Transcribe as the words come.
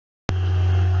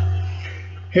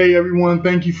Hey everyone,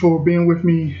 thank you for being with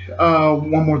me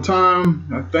one more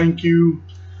time. Thank you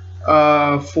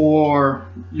for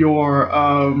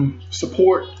your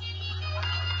support,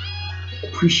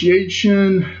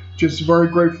 appreciation. Just very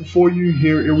grateful for you.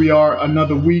 Here we are,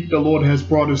 another week the Lord has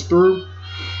brought us through.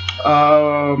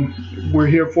 We're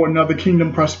here for another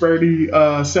Kingdom Prosperity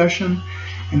session.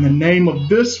 In the name of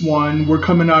this one, we're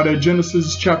coming out of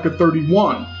Genesis chapter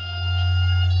 31.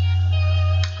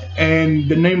 And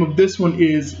the name of this one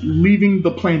is Leaving the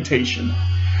Plantation.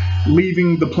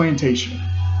 Leaving the Plantation.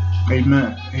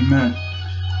 Amen. Amen.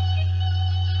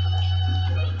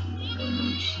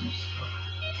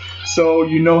 So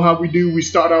you know how we do. We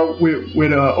start out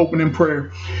with opening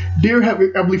prayer. Dear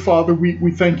Heavenly Father,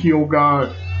 we thank you, oh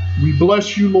God. We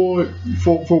bless you, Lord,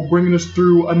 for bringing us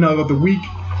through another week.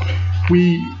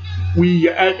 We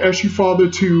ask you, Father,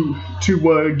 to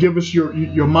give us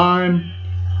your mind,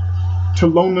 to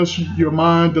loan us your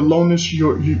mind, to loan us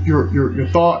your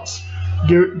thoughts.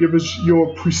 Give us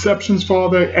your perceptions,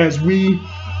 Father, as we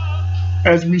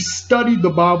study the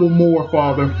Bible more,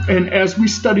 Father. And as we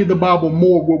study the Bible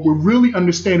more, what we're really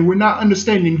understanding, we're not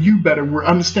understanding you better, we're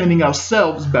understanding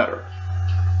ourselves better.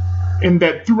 And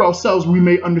that through ourselves we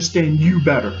may understand you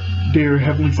better, dear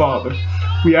Heavenly Father.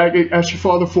 We ask you,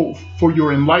 Father, for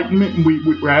your enlightenment.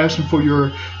 We're asking for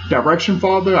your direction,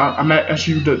 Father. I'm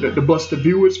asking you to bless the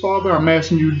viewers, Father. I'm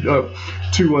asking you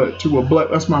to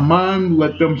bless my mind.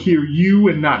 Let them hear you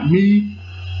and not me.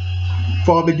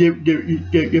 Father,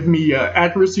 give me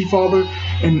accuracy, Father,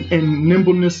 and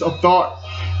nimbleness of thought.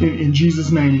 In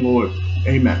Jesus' name, Lord.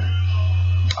 Amen.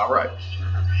 All right.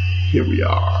 Here we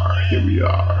are. Here we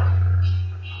are.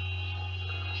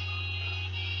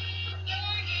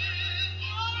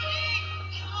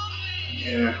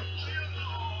 Yeah.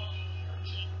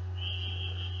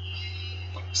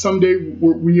 Someday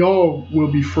we all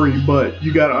will be free, but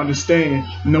you got to understand,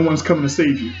 no one's coming to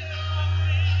save you.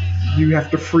 You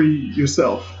have to free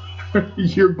yourself.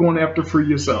 You're going to have to free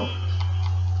yourself.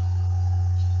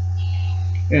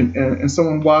 And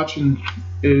someone watching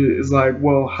is like,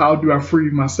 well, how do I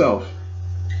free myself?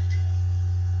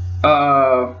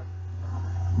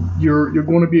 You're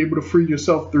going to be able to free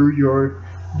yourself through your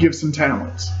gifts and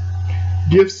talents.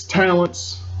 Gifts,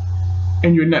 talents,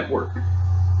 and your network.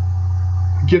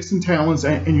 Gifts and talents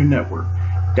and your network.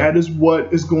 That is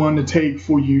what is going to take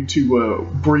for you to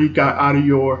break out of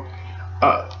your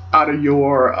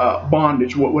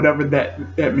bondage, whatever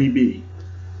that may be.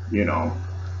 You know.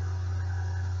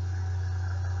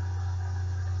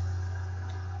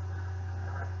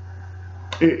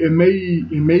 It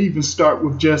may even start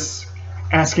with just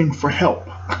asking for help.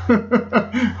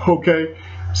 Okay.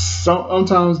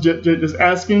 Sometimes just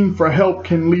asking for help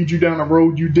can lead you down a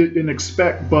road you didn't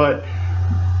expect. But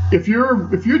if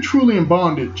you're truly in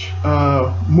bondage,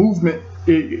 movement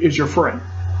is your friend.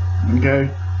 Okay,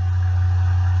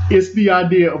 it's the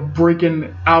idea of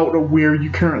breaking out of where you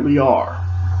currently are,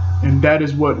 and that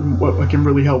is what can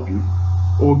really help you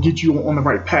or get you on the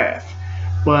right path.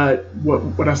 But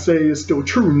what I say is still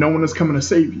true. No one is coming to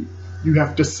save you. You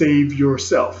have to save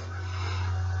yourself.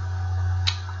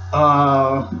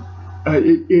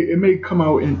 It may come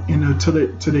out in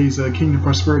today's Kingdom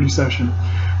Prosperity session,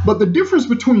 but the difference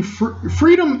between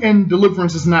freedom and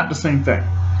deliverance is not the same thing.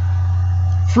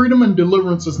 Freedom and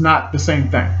deliverance is not the same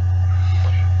thing.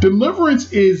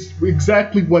 Deliverance is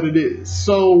exactly what it is.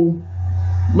 So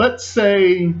let's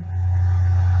say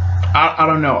I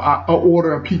don't know, I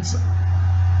order a pizza.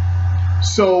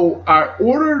 So I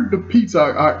ordered the pizza,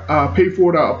 I pay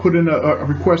for it, I put in a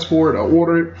request for it, I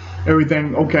order it,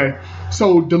 everything, okay.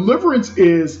 So deliverance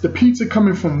is the pizza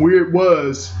coming from where it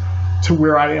was to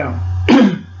where I am.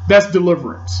 That's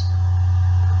deliverance.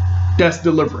 That's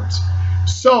deliverance.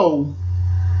 So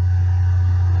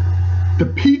the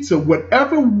pizza,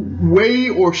 whatever way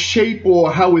or shape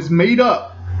or how it's made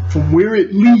up, from where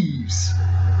it leaves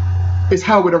is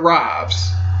how it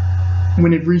arrives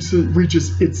when it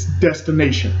reaches its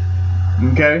destination.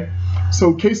 Okay,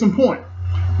 so case in point,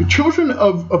 the children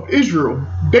of Israel,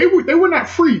 they were not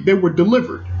free, they were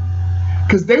delivered,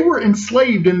 because they were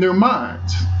enslaved in their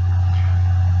minds.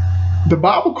 The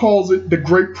Bible calls it the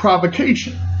great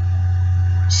provocation.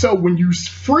 So when you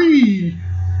free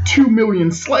 2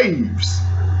 million slaves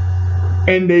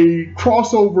and they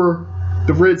cross over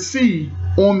the Red Sea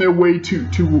on their way to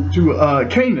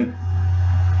Canaan,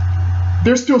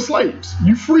 they're still slaves.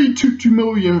 You freed 2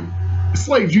 million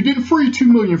slaves. You didn't free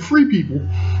 2 million free people.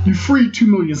 You freed 2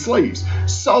 million slaves.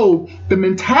 So the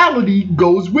mentality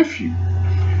goes with you.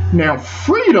 Now,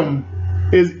 freedom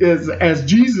is as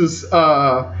Jesus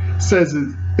says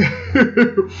it,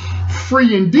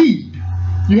 free indeed.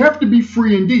 You have to be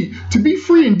free indeed. To be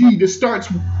free indeed, it starts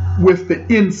with the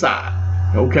inside,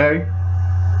 okay?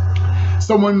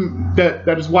 Someone that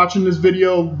is watching this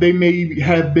video, they may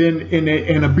have been in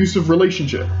an abusive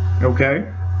relationship, okay?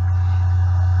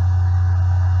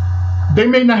 They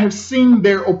may not have seen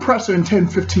their oppressor in 10,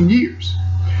 15 years.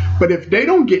 But if they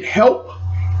don't get help,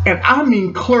 and I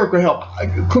mean clinical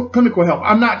help,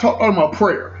 I'm not talking about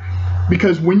prayer.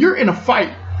 Because when you're in a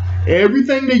fight,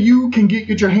 everything that you can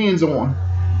get your hands on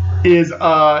is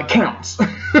counts.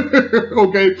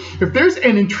 Okay? If there's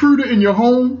an intruder in your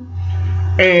home,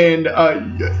 and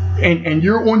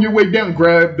you're on your way down,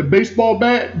 grab the baseball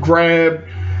bat, grab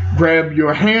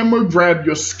your hammer, grab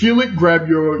your skillet, grab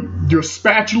your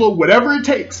spatula, whatever it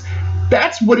takes.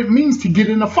 That's what it means to get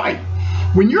in a fight.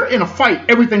 When you're in a fight,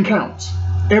 everything counts.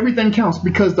 Everything counts,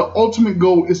 because the ultimate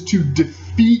goal is to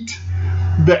defeat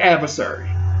the adversary.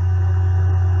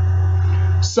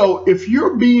 So if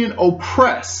you're being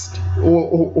oppressed,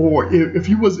 or if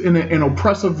you was in an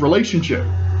oppressive relationship,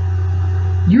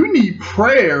 you need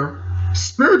prayer,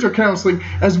 spiritual counseling,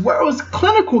 as well as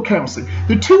clinical counseling.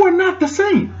 The two are not the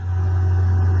same.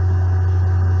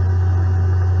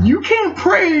 You can't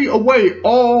pray away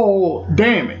all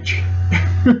damage.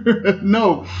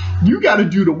 No, you got to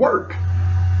do the work.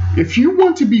 If you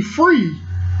want to be free,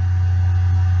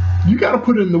 you got to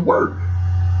put in the work.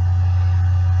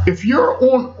 If you're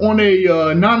on a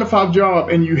 9-to-5 job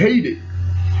and you hate it,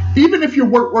 even if you're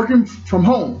working from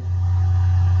home,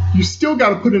 you still got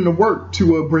to put in the work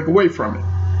to break away from it.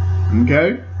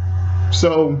 Okay?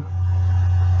 So,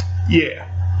 yeah.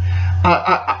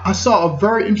 I saw a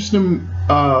very interesting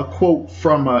quote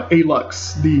from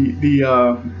Alux,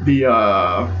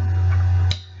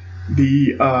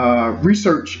 the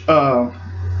research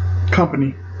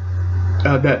company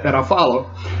that I follow.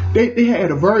 They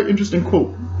had a very interesting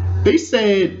quote. They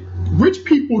said rich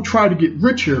people try to get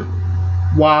richer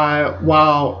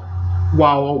while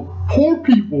poor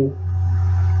people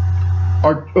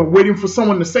are waiting for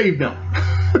someone to save them.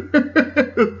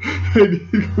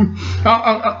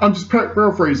 I'm just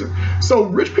paraphrasing. So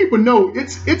rich people know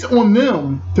it's on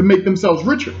them to make themselves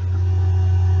richer.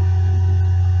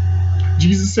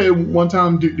 Jesus said one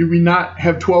time, do we not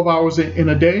have 12 hours in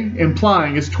a day?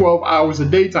 Implying it's 12 hours of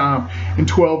daytime and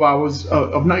 12 hours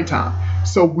of nighttime.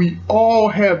 So we all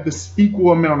have this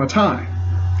equal amount of time.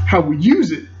 How we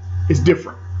use it is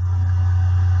different.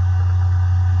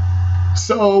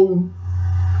 So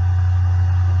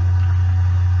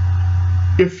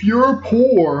if you're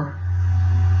poor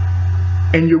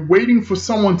and you're waiting for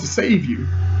someone to save you,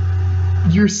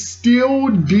 you're still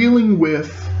dealing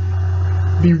with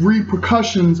the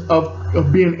repercussions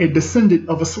of being a descendant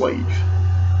of a slave.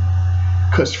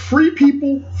 Because free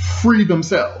people free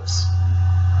themselves.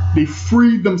 They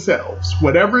free themselves.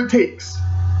 Whatever it takes,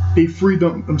 they free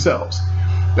themselves.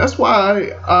 That's why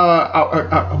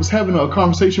I was having a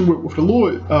conversation with the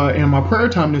Lord in my prayer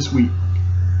time this week.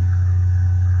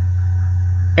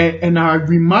 And I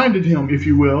reminded him, if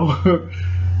you will,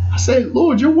 I said,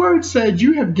 Lord, your word said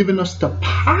you have given us the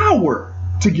power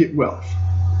to get wealth.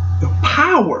 The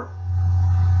power,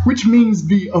 which means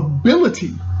the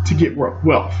ability to get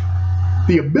wealth.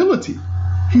 The ability.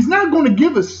 He's not going to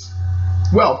give us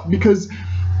wealth, because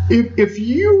if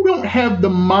you don't have the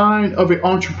mind of an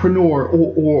entrepreneur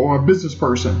or a business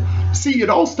person, see, it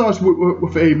all starts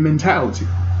with a mentality.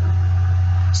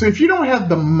 So if you don't have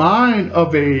the mind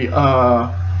of a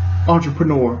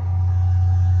entrepreneur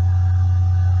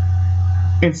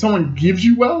and someone gives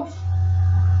you wealth,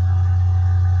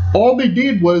 all they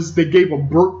did was they gave a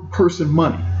broke person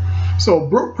money. So a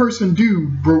broke person do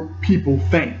broke people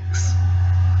things.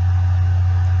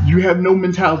 You have no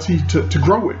mentality to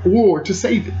grow it or to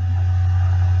save it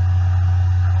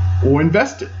or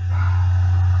invest it.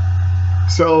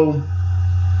 So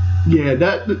yeah,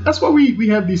 that's why we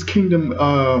have these kingdom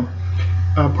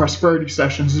prosperity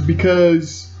sessions, is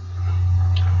because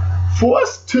for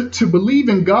us to believe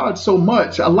in God so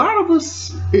much, a lot of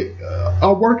us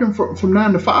are working from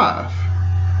 9 to 5.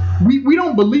 We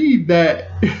don't believe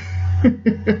that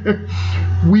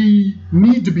we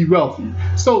need to be wealthy.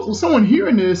 So someone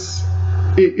hearing this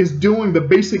is doing the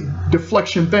basic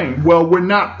deflection thing. Well, we're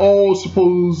not all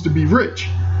supposed to be rich.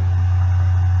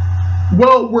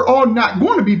 Well, we're all not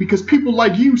going to be, because people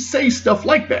like you say stuff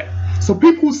like that. So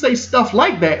people who say stuff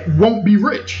like that won't be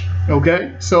rich.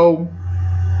 Okay? So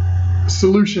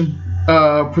solution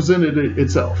presented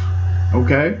itself.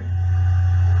 Okay?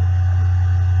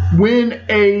 When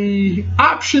a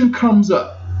option comes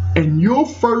up and your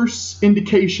first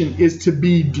indication is to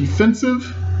be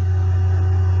defensive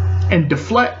and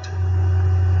deflect,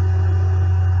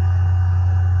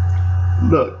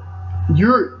 look,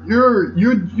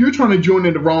 you're trying to join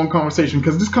in the wrong conversation,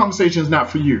 because this conversation is not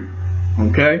for you.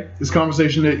 Okay, this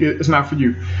conversation is not for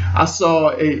you. I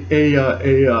saw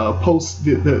a post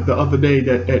the other day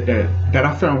that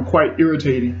I found quite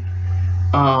irritating.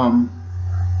 I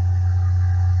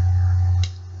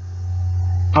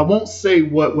won't say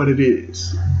what it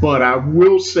is, but I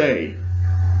will say,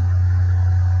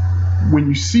 when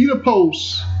you see the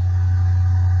post,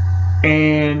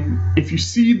 and if you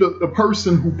see the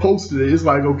person who posted it, it's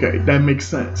like, okay, that makes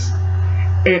sense.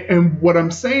 And what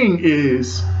I'm saying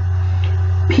is,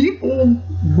 people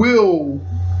will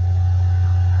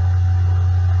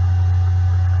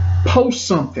post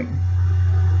something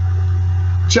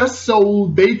just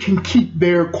so they can keep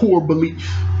their core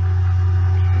belief.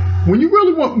 When you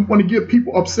really want to get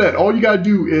people upset, all you gotta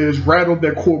do is rattle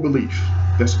their core belief.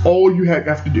 That's all you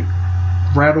have to do.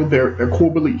 Rattle their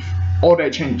core belief. All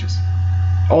that changes.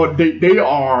 Or they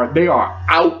are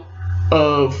out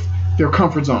of their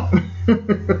comfort zone.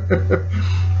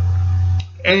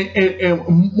 and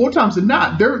more times than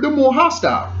not, they're more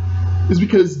hostile. It's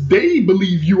because they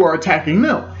believe you are attacking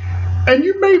them, and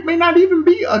you may not even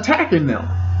be attacking them.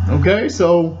 Okay,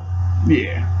 so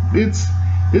yeah, it's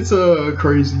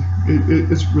crazy.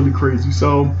 It's really crazy.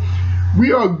 So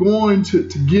we are going to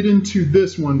get into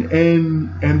this one,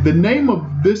 and the name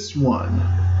of this one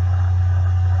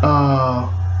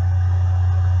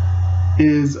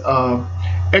is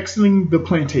exiting the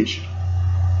plantation.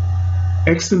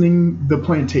 Exiting the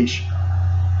plantation.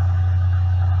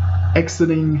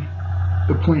 Exiting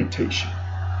the plantation.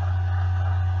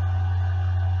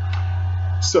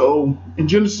 So in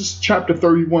Genesis chapter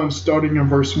 31, starting in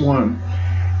verse 1,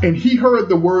 and he heard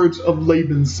the words of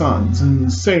Laban's sons,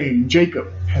 and saying, Jacob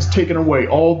has taken away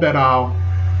all that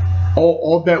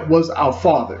was our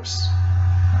father's.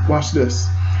 Watch this.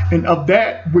 And of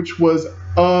that which was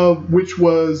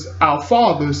our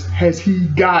father's has he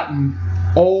gotten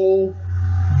all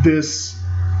this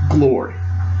glory.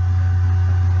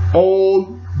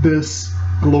 All this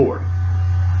glory.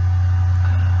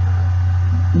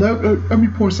 Let me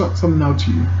point something out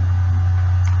to you.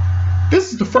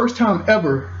 This is the first time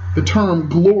ever the term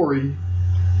glory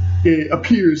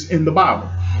appears in the Bible,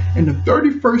 in the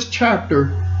 31st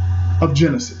chapter of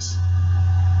Genesis.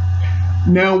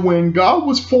 Now, when God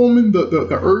was forming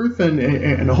the earth and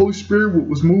the Holy Spirit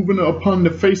was moving upon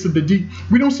the face of the deep,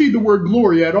 we don't see the word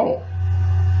glory at all.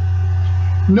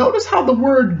 Notice how the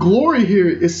word glory here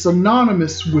is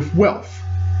synonymous with wealth.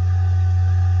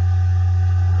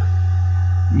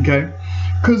 Okay?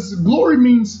 Because glory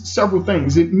means several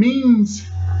things. It means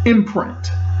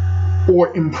imprint,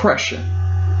 or impression,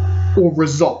 or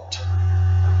result,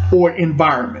 or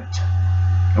environment.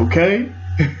 Okay?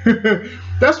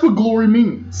 That's what glory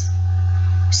means.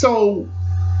 So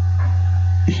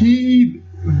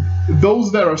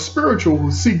those that are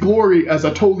spiritual see glory as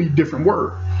a totally different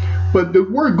word. But the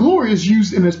word glory is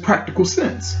used in its practical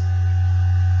sense.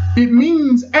 It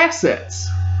means assets.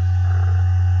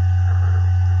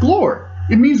 Glory.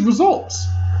 It means results.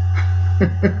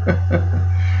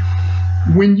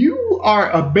 When you are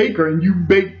a baker and you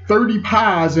bake 30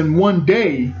 pies in one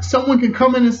day, someone can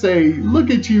come in and say, look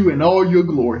at you in all your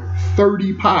glory.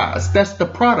 30 pies. That's the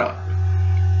product.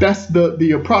 That's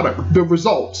the product, the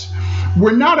results.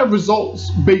 We're not a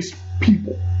results-based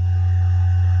people.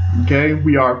 Okay?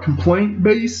 We are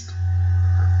complaint-based.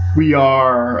 We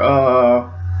are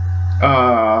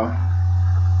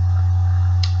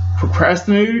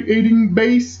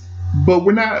procrastinating-based, but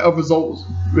we're not a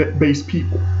results-based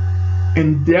people.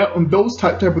 And those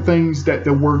type of things that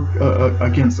work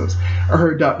against us. I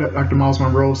heard Dr. Miles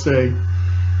Monroe say,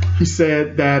 he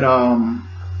said that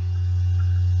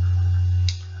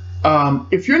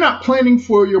if you're not planning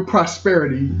for your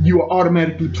prosperity, you are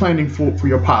automatically planning for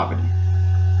your poverty.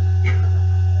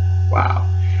 Wow.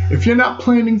 If you're not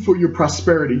planning for your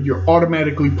prosperity, you're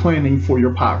automatically planning for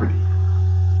your poverty.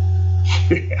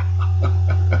 Yeah.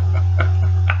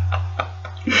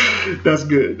 That's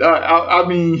good. I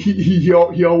mean, he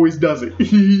always does it.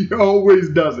 He always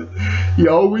does it. He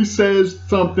always says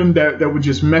something that would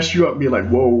just mess you up. Be like,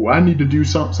 whoa, I need to do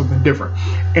something different.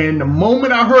 And the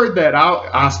moment I heard that,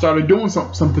 I started doing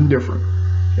something different.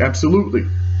 Absolutely.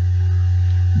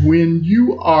 When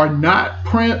you are not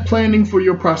planning for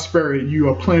your prosperity, you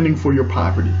are planning for your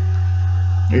poverty.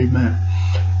 Amen.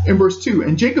 In verse 2,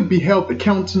 and Jacob beheld the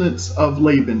countenance of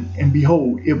Laban, and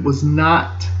behold, it was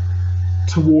not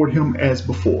toward him as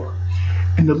before.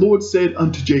 And the Lord said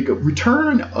unto Jacob,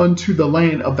 return unto the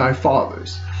land of thy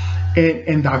fathers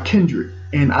and thy kindred,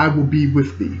 and I will be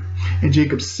with thee. And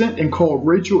Jacob sent and called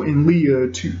Rachel and Leah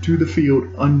to the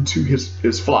field unto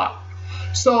his flock.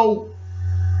 So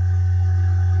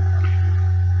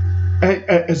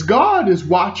as God is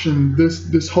watching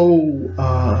this whole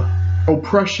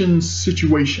oppression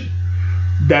situation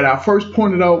that I first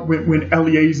pointed out when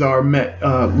Eleazar met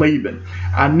Laban.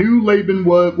 I knew Laban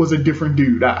was a different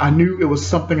dude. I knew it was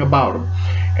something about him.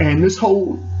 And this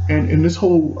whole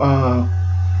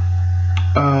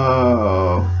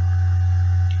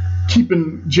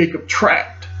keeping Jacob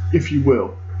trapped, if you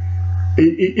will,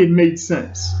 it made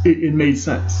sense. It made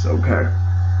sense. Okay.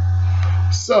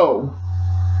 So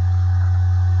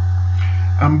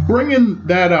I'm bringing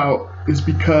that out is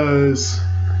because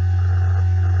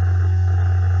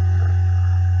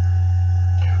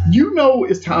you know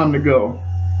it's time to go,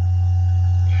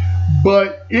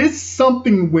 but it's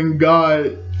something when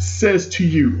God says to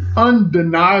you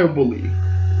undeniably,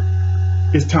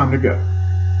 it's time to go.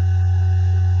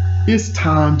 It's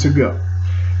time to go.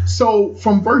 So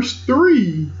from verse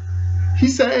 3, he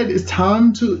said it's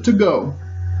time to go.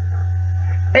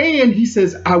 And he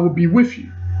says, I will be with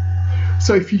you.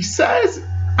 So if he says,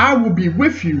 I will be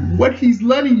with you, what he's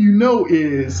letting you know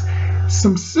is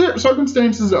some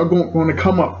circumstances are going to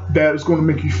come up that is going to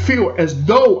make you feel as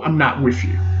though I'm not with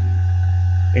you.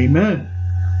 Amen.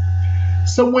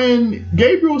 So when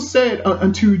Gabriel said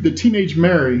unto the teenage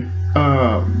Mary,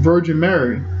 Virgin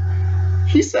Mary,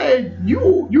 he said,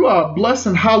 you are blessed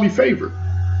and highly favored.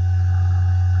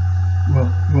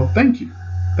 Well, thank you.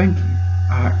 Thank you.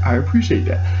 I appreciate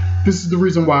that. This is the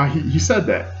reason why he said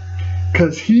that.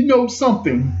 Because he knows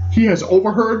something. He has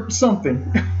overheard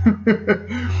something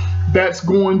that's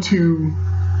going to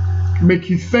make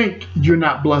you think you're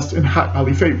not blessed and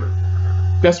highly favored.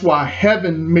 That's why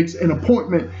heaven makes an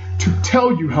appointment to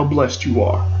tell you how blessed you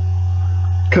are.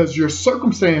 Because your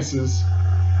circumstances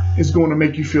is going to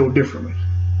make you feel differently.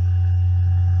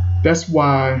 That's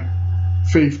why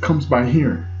faith comes by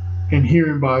hearing, and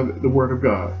hearing by the word of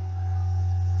God.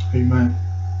 Amen.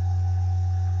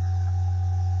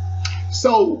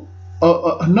 So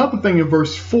another thing in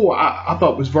verse 4 I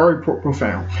thought was very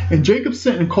profound. And Jacob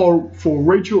sent and called for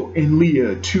Rachel and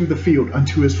Leah to the field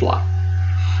unto his flock.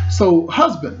 So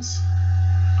husbands,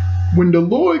 when the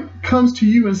Lord comes to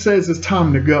you and says it's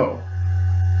time to go,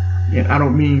 and I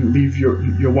don't mean leave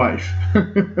your wife.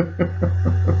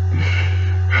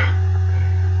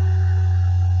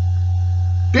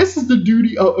 This is the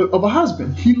duty of a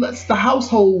husband. He lets the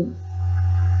household.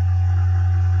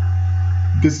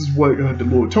 This is what the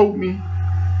Lord told me,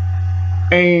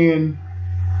 and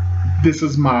this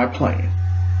is my plan.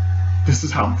 This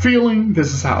is how I'm feeling.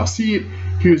 This is how I see it.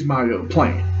 Here's my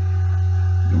plan.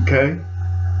 Okay?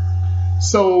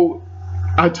 So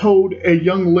I told a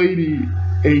young lady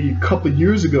a couple of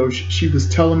years ago, she was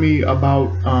telling me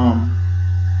about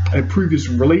a previous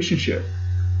relationship.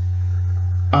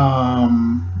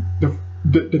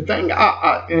 The thing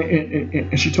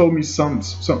and she told me some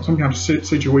kind of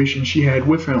situation she had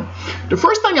with him. The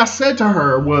first thing I said to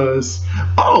her was,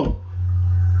 "Oh,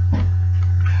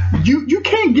 you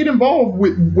can't get involved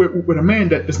with a man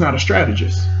that's not a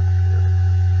strategist.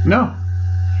 No,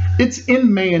 it's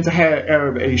in man to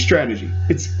have a strategy.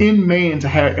 It's in man to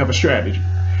have a strategy.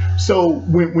 So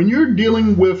when you're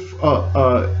dealing with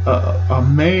a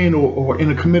man or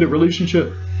in a committed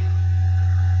relationship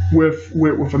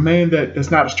with a man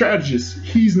that's not a strategist,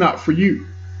 he's not for you.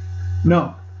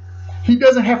 No, he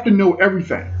doesn't have to know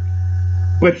everything,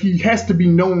 but he has to be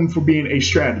known for being a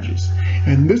strategist.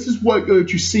 And this is what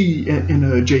you see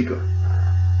in Jacob.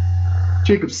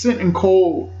 Jacob sent and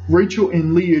called Rachel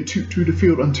and Leah to the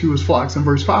field unto his flocks in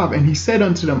verse 5. And he said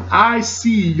unto them, I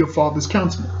see your father's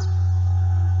countenance,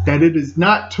 that it is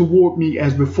not toward me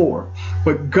as before,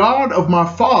 but God of my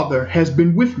father has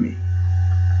been with me.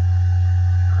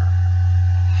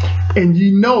 And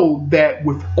ye know that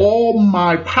with all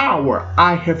my power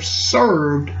I have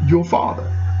served your father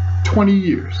 20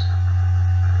 years.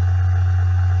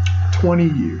 20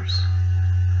 years.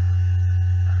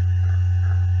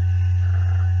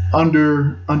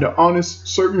 Under honest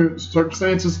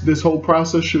circumstances, this whole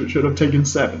process should have taken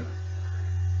 7.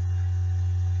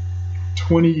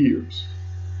 20 years.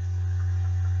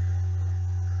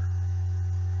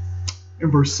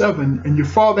 In verse 7, and your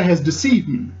father has deceived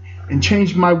me and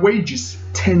changed my wages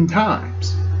 10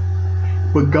 times.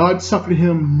 But God suffered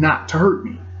him not to hurt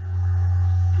me.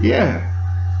 Yeah.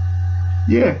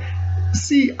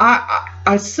 See,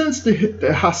 I sensed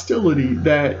the hostility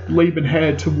that Laban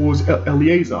had towards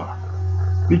Eleazar,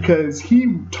 because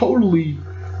he totally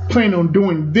planned on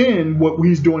doing then what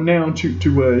he's doing now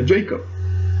to Jacob.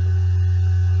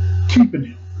 Keeping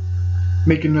him,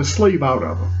 making a slave out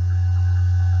of him.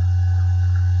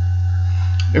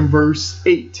 In verse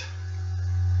 8,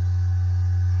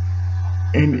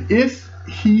 and if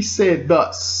he said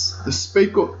thus, the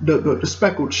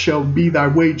speckled shall be thy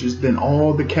wages, then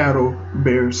all the cattle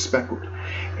bear speckled.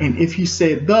 And if he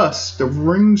said thus, the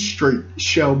ring straight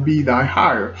shall be thy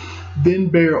hire, then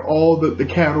bear all the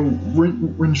cattle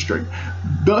ring straight.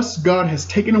 Thus God has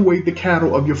taken away the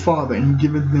cattle of your father and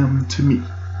given them to me.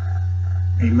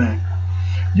 Amen.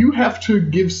 You have to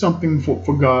give something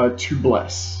for God to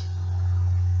bless.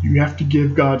 You have to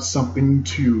give God something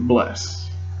to bless.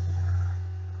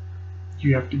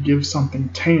 You have to give something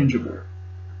tangible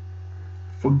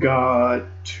for God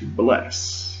to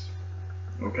bless.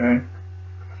 Okay?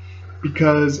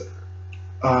 Because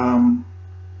a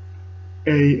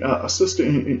sister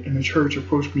in the church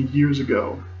approached me years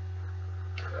ago.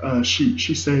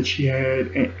 She said she had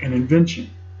an invention.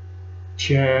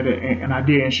 She had an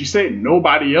idea, and she said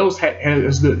nobody else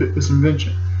has this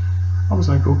invention. I was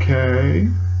like, okay.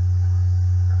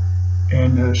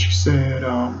 And she said,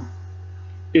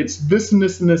 it's this and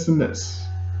this and this and this.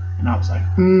 And I was like,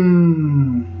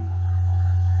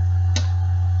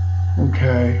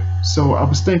 okay. So I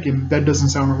was thinking, that doesn't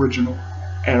sound original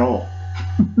at all.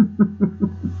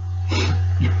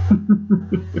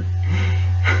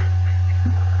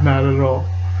 Not at all.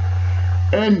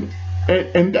 And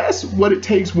that's what it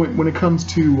takes when it comes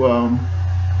to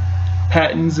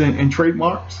patents and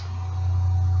trademarks.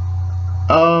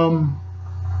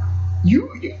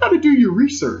 You got to do your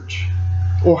research,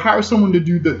 or hire someone to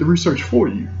do the research for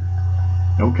you.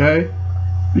 Okay?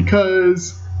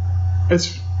 Because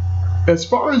as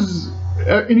far as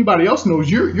anybody else knows,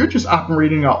 you're just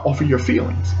operating off of your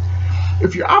feelings.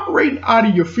 If you're operating out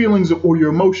of your feelings or your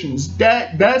emotions,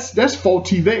 that's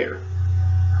faulty there.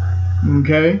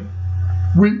 Okay?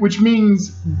 Which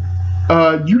means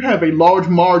you have a large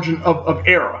margin of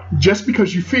error. Just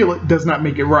because you feel it does not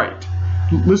make it right.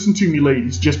 Listen to me,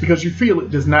 ladies. Just because you feel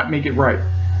it does not make it right.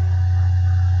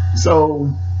 So,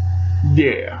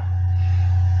 yeah.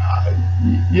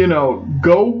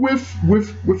 Go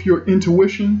with your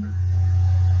intuition,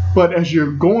 but as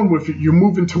you're going with it, you're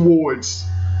moving towards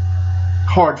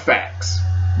hard facts.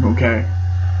 Okay?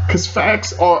 Because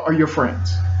facts are your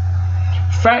friends.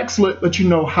 Facts let you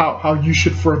know how you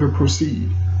should further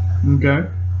proceed. Okay?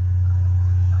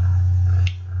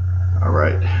 All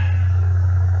right.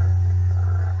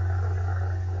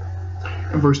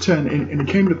 In verse 10, and it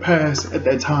came to pass at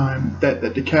that time that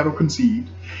the cattle conceived,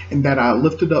 and that I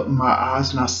lifted up my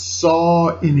eyes, and I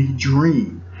saw in a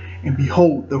dream, and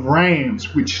behold, the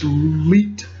rams which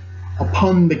leaped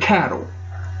upon the cattle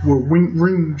were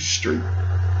ring straight,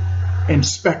 and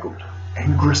speckled,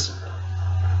 and gristled.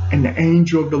 And the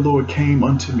angel of the Lord came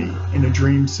unto me in a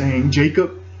dream, saying,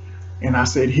 Jacob. And I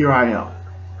said, Here I am.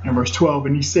 In verse 12,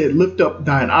 and he said, Lift up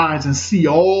thine eyes and see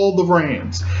all the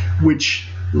rams which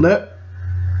leapt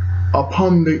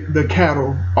upon the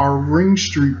cattle are ring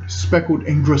streaked, speckled,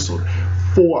 and gristled.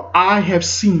 For I have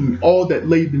seen all that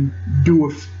Laban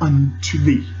doeth unto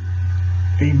thee.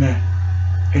 Amen.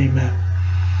 Amen.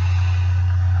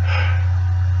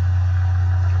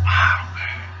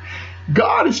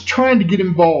 God is trying to get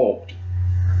involved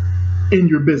in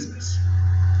your business.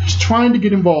 He's trying to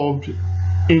get involved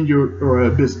in your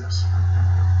business.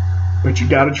 But you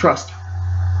got to trust him.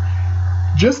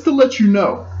 Just to let you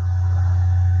know,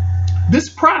 this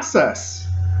process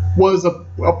was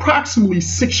approximately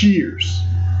 6 years.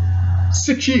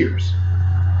 6 years.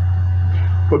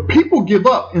 But people give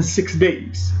up in 6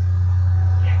 days.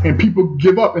 And people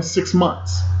give up in 6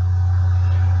 months.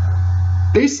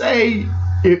 They say,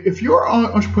 if you're an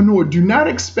entrepreneur, do not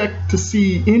expect to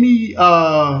see any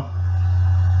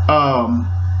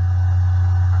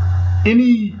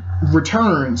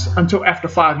returns until after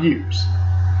 5 years.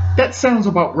 That sounds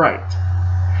about right.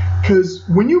 Because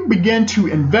when you begin to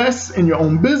invest in your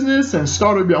own business and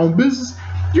start up your own business,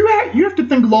 you have to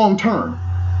think long term.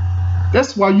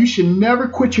 That's why you should never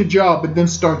quit your job and then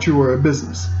start your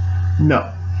business.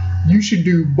 No, you should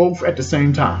do both at the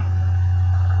same time.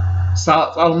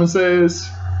 Solomon says,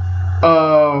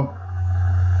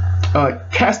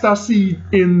 cast thy seed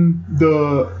in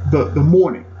the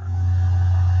morning.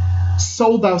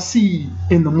 Sow thy seed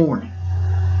in the morning.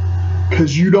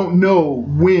 Because you don't know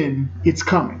when it's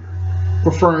coming.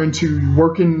 Referring to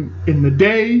working in the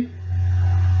day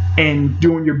and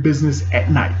doing your business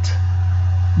at night.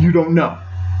 You don't know.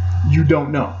 You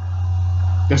don't know.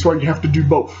 That's why you have to do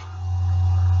both.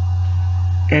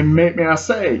 And may I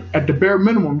say, at the bare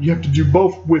minimum, you have to do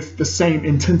both with the same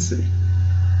intensity.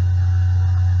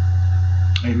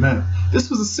 Amen. This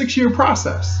was a 6-year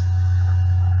process.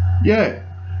 Yeah.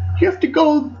 You have to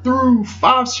go through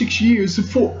 5-6 years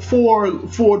for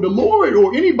the Lord,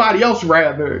 or anybody else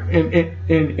rather,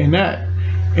 in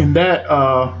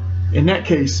that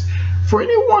case, For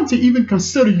anyone to even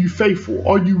consider you faithful,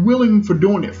 are you willing for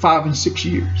doing it 5 and 6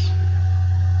 years?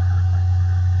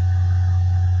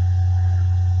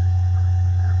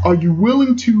 Are you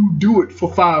willing to do it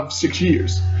for 5, 6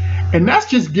 years? And that's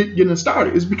just getting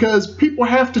started. It's because people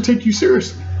have to take you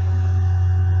seriously.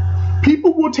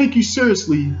 People will take you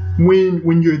seriously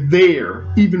when you're there,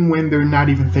 even when they're not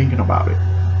even thinking about it.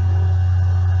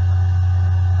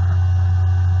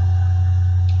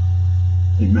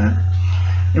 Amen.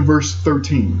 In verse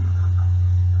 13,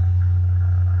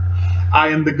 I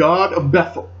am the God of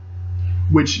Bethel,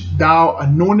 which thou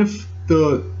anointest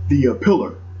the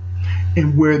pillar,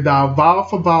 and where thou vow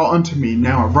for vow unto me.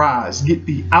 Now arise, get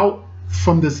thee out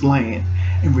from this land,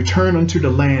 and return unto the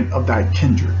land of thy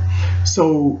kindred.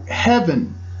 So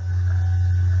heaven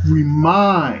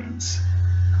reminds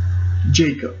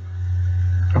Jacob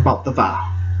about the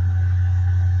vow.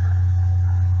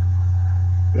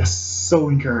 That's so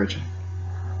encouraging.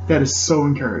 That is so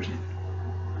encouraging.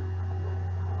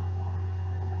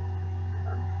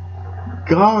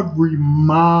 God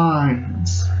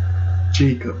reminds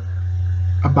Jacob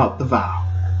about the vow.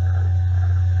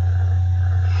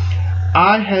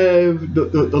 I have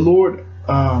the Lord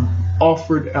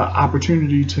offered an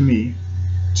opportunity to me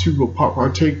to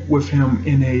partake with him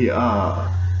in a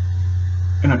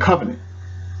covenant.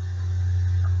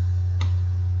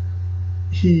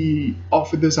 He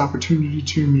offered this opportunity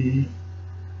to me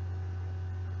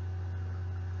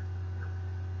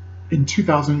in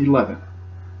 2011.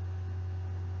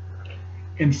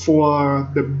 And for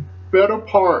the better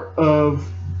part of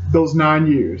those 9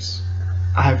 years,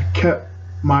 I have kept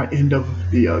my end of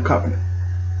the covenant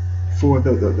for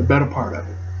the better part of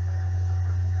it.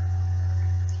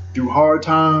 Through hard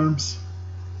times,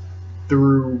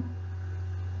 through,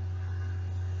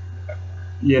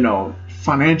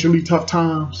 financially tough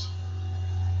times,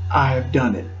 I have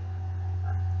done it.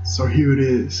 So here it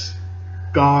is.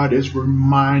 God is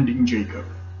reminding Jacob.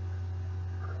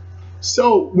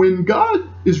 So when God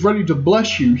is ready to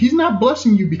bless you, he's not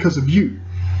blessing you because of you.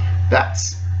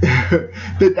 That's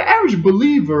the average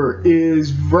believer is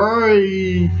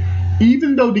very,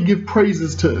 even though they give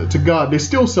praises to God, they're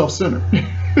still self-centered.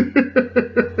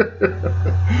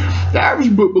 The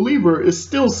average believer is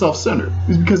still self-centered.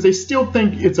 It's because they still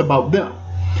think it's about them.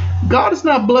 God is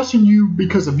not blessing you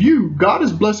because of you. God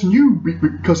is blessing you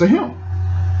because of him.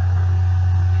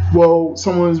 Well,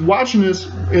 someone's watching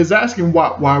this is asking,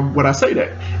 why would I say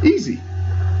that? Easy.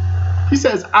 He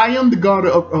says, I am the God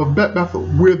of Bethel,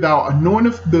 where thou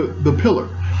anointest the pillar,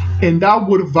 and thou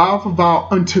wouldst vow for vow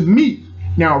unto me.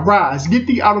 Now rise, get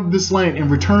thee out of this land, and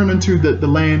return unto the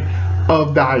land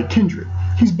of thy kindred.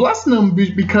 He's blessing them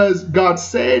because God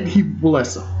said he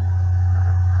bless them.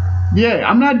 Yeah,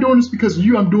 I'm not doing this because of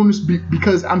you. I'm doing this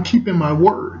because I'm keeping my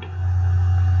word.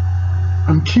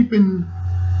 I'm keeping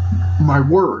my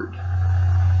word.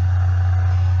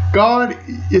 God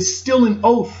is still in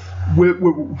oath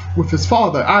with his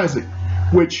father Isaac,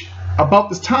 which about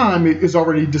this time is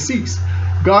already deceased.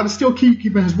 God is still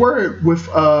keeping his word with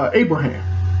Abraham.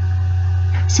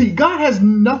 See, God has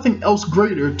nothing else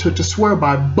greater to swear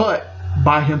by but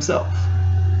by himself.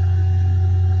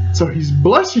 So he's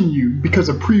blessing you because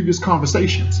of previous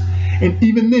conversations. And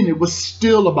even then, it was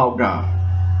still about God.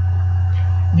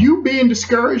 You being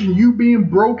discouraged and you being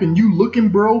broke and you looking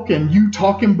broke and you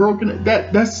talking broken,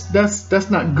 that's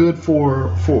not good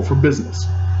for business.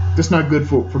 That's not good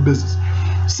for business.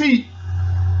 See,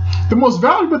 the most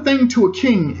valuable thing to a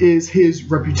king is his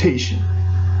reputation.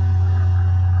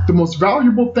 The most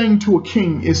valuable thing to a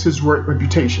king is his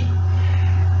reputation.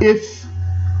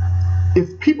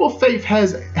 If people of faith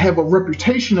have a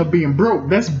reputation of being broke,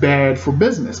 that's bad for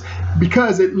business,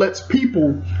 because it lets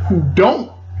people who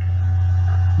don't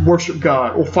worship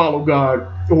God or follow God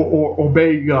or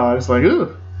obey God, it's like,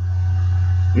 ugh,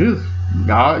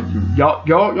 God,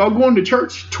 y'all going to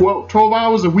church 12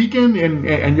 hours a weekend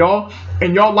and y'all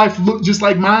life look just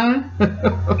like mine.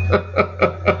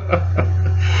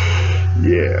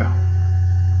 Yeah.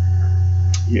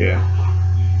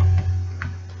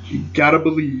 You gotta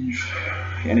believe,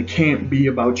 and it can't be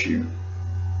about you.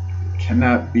 It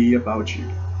cannot be about you.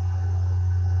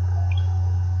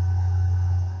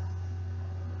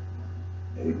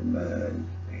 Amen.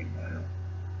 Amen.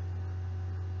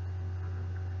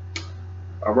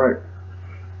 All right.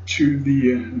 To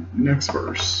the next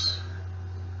verse.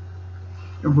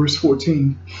 In verse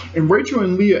 14. And Rachel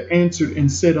and Leah answered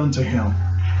and said unto him,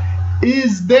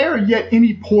 is there yet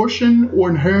any portion or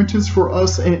inheritance for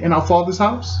us in our father's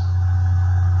house?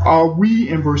 Are we,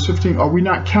 in verse 15, are we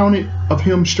not counted of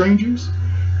him strangers?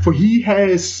 For he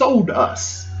has sold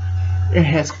us and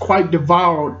has quite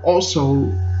devoured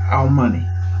also our money.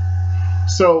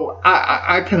 So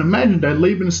I can imagine that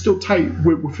Laban is still tight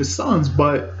with his sons,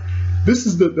 but this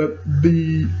is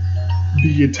the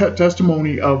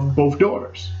testimony of both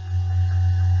daughters.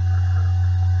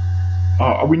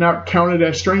 Are we not counted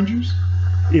as strangers?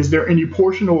 Is there any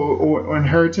portion or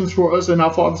inheritance for us in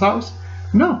our Father's house?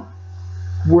 No.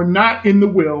 We're not in the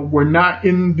will. We're not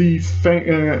in the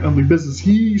family business.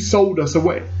 He sold us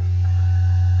away.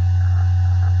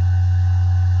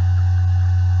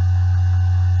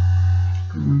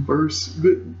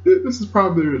 This is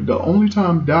probably the only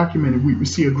time documented we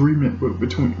see agreement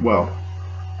between, well,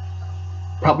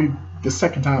 probably the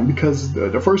second time, because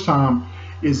the first time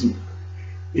is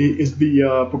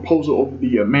the proposal of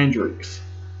the mandrakes.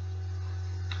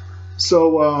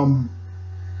 So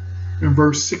in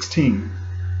verse 16,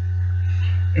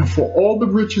 and for all the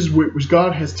riches which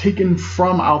God has taken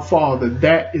from our father,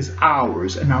 that is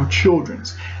ours and our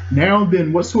children's. Now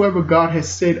then, whatsoever God has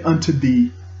said unto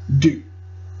thee, do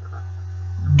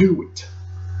it.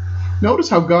 Notice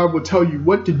how God will tell you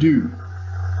what to do,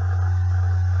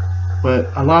 but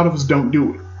a lot of us don't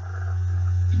do it.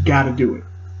 You gotta do it.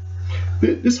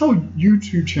 This whole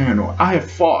YouTube channel, I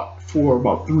have fought for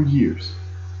about 3 years.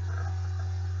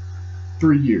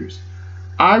 3 years.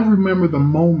 I remember the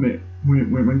moment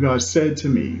when God said to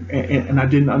me, and I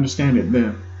didn't understand it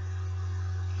then.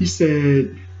 He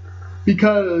said,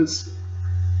 because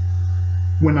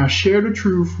when I share the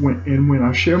truth, when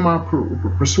I share my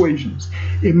persuasions,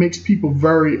 it makes people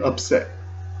very upset.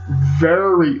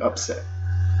 Very upset.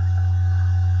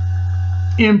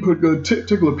 In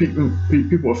particular people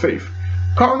of faith.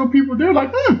 Cardinal people, they're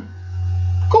like,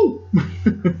 cool.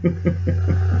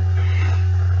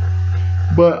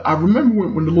 But I remember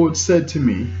when the Lord said to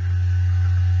me,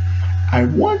 I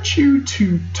want you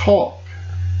to talk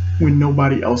when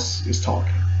nobody else is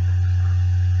talking.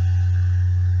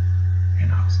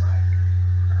 And I was like,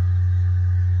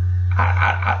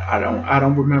 I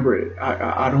don't remember it.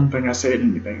 I don't think I said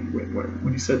anything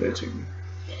when he said that to me.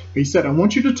 He said, I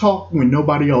want you to talk when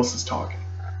nobody else is talking.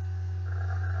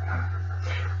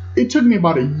 It took me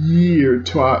about a year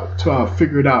till I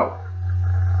figured out.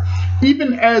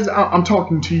 Even as I'm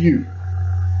talking to you,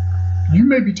 you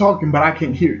may be talking, but I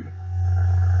can't hear you.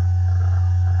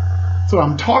 So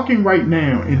I'm talking right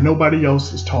now and nobody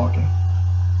else is talking.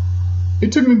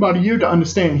 It took me about a year to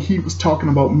understand he was talking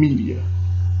about media.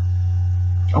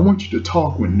 I want you to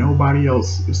talk when nobody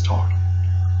else is talking.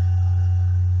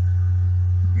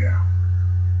 Yeah.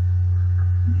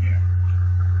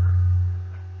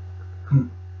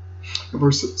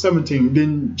 Verse 17,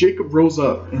 then Jacob rose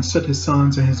up and set his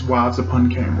sons and his wives upon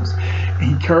camels, and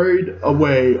he carried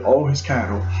away all his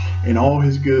cattle and all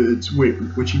his goods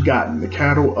which he gotten, the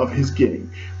cattle of his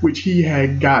getting, which he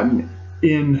had gotten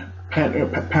in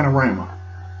Panorama,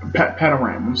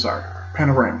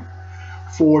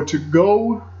 for to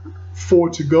go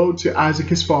to Isaac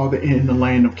his father in the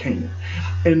land of Canaan.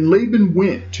 And Laban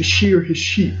went to shear his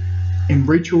sheep, and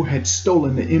Rachel had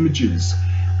stolen the images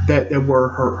that were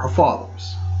her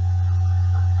father's.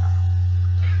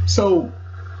 So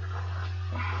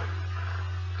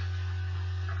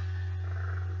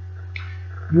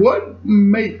what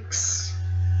makes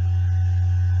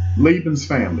Laban's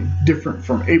family different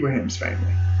from Abraham's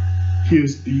family?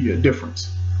 Here's the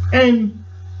difference. And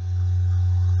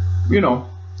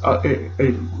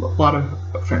a lot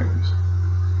of families.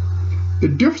 The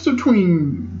difference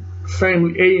between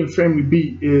family A and family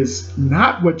B is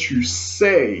not what you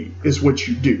say, is what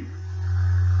you do.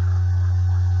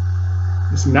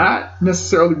 It's not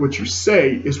necessarily what you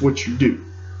say, is what you do.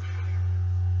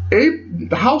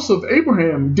 The house of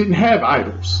Abraham didn't have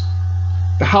idols.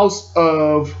 The house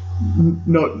of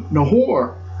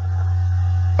Nahor,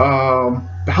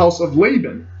 the house of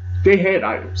Laban, they had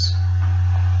idols.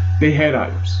 They had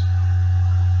idols.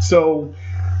 So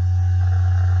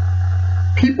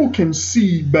people can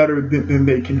see better than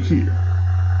they can hear.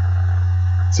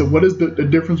 So what is the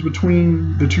difference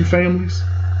between the two families?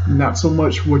 Not so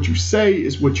much what you say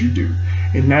is what you do.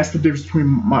 And that's the difference between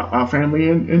my family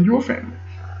and your family.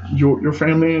 Your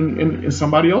family and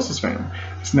somebody else's family.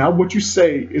 It's not what you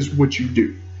say, is what you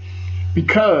do.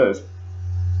 Because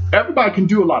everybody can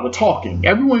do a lot of talking.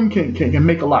 Everyone can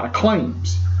make a lot of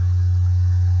claims.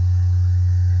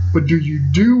 But do you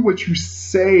do what you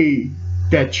say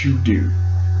that you do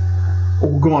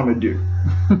or gonna do?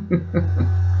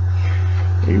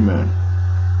 Amen.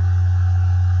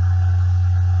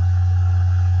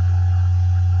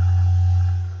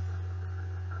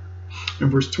 In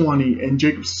verse 20, and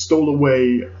Jacob stole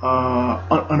away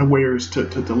unawares to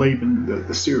Laban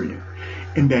the Syrian,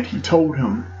 and that he told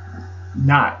him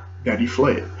not that he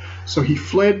fled. So he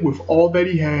fled with all that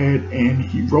he had, and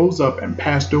he rose up and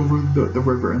passed over the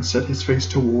river and set his face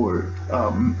toward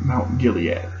Mount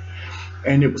Gilead.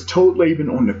 And it was told Laban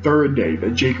on the third day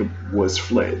that Jacob was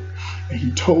fled. And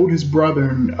he told his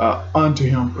brethren unto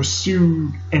him,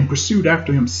 pursued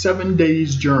after him 7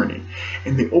 days' journey,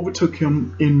 and they overtook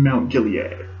him in Mount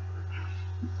Gilead.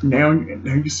 Now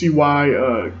you see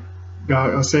why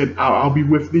God said, I'll be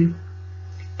with thee.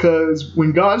 Because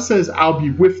when God says, I'll be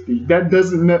with thee, that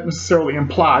doesn't necessarily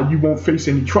imply you won't face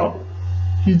any trouble.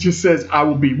 He just says, I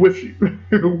will be with you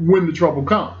when the trouble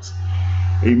comes.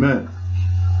 Amen.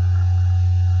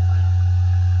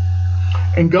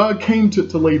 And God came to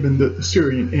Laban the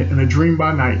Syrian in a dream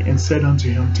by night and said unto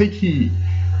him, take heed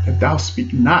that thou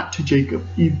speak not to Jacob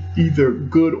either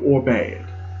good or bad.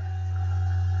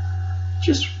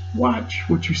 Just watch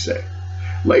what you say.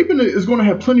 Laban is going to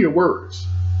have plenty of words.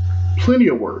 Plenty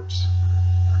of words.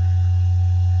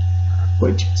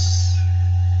 But just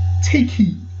take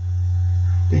heed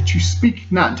that you speak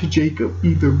not to Jacob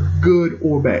either good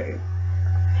or bad.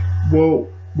 Well,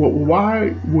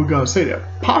 why would God say that?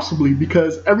 Possibly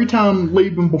because every time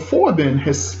Laban before then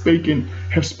have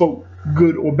spoke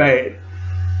good or bad,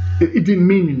 it didn't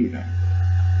mean anything.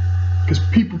 Because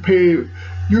people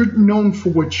you're known for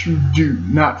what you do,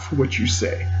 not for what you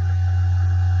say.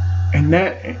 And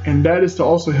that is to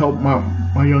also help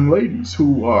my young ladies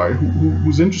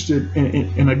who's interested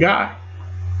in a guy.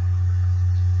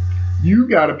 You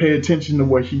gotta pay attention to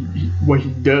what he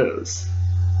does.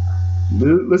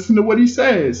 Listen to what he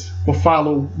says, but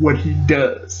follow what he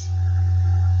does.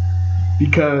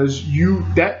 Because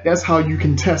that's how you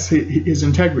can test his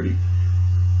integrity.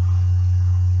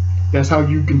 That's how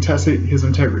you can test his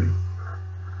integrity.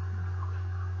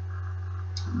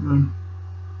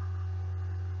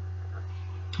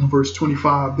 Verse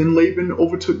 25, then Laban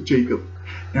overtook Jacob.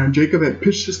 Now Jacob had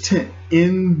pitched his tent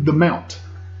in the mount,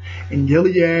 and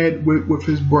Gilead with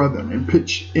his brethren, and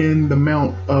pitched in the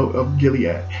mount of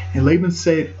Gilead. And Laban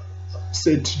said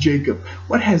to Jacob,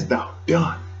 what hast thou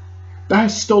done? Thou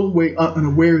hast stolen away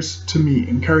unawares to me,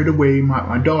 and carried away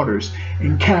my daughters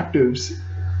and captives,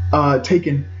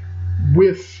 taken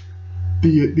with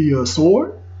the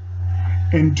sword.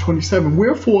 And 27,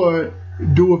 wherefore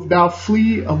doeth thou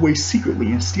flee away secretly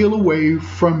and steal away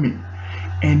from me,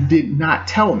 and did not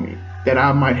tell me, that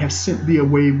I might have sent thee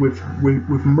away with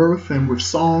mirth and with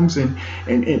songs and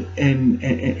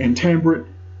timbrel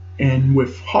and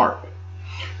with harp.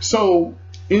 So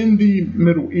in the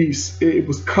Middle East, it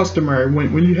was customary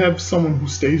when you have someone who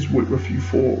stays with you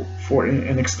for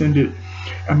an extended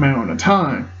amount of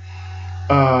time.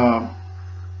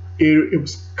 It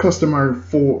was customary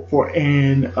for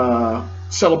an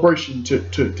celebration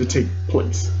to take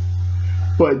place.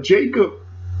 But Jacob,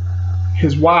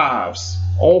 his wives,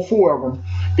 all 4 of them,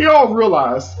 they all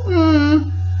realized,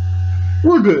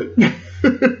 we're good.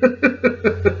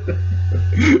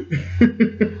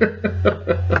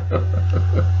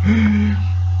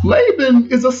 Laban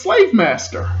is a slave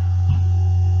master.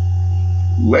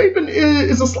 Laban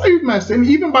is a slave master, and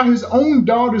even by his own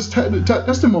daughter's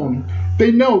testimony,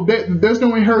 they know that there's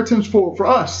no inheritance for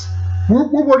us. We're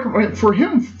working for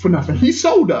him for nothing. He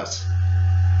sold us.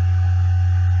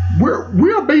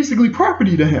 We're basically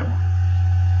property to him.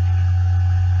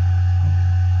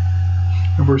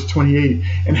 In verse 28,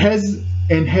 and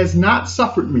has not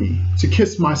suffered me to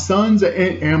kiss my sons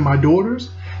and my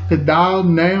daughters, that thou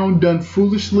now done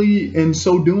foolishly in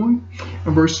so doing.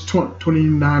 In verse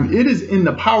 29, it is in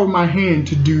the power of my hand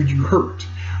to do you hurt.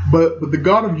 But the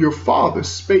God of your father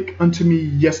spake unto me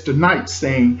yesternight,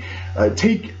 saying,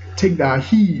 take thy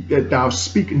heed that thou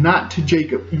speak not to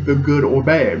Jacob either good or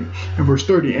bad. In verse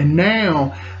 30, and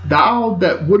now thou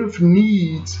that wouldst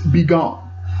needs be gone,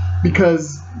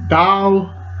 because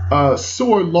thou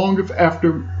sore longeth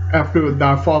after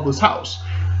thy father's house.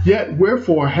 Yet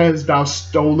wherefore hast thou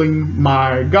stolen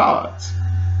my gods?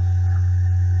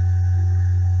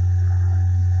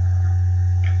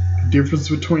 The difference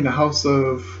between the house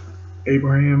of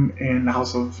Abraham and the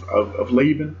house of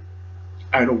Laban,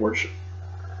 idol worship.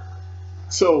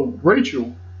 So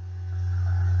Rachel,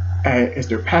 as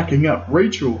they're packing up,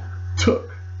 Rachel took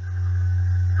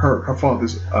her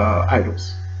father's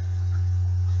idols.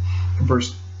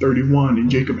 Verse 31, and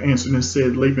Jacob answered and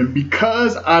said, Laban,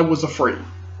 because I was afraid.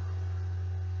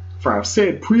 For I have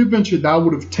said, peradventure thou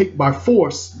wouldst take by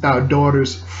force thy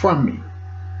daughters from me.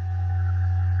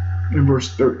 In verse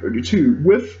 32,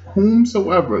 with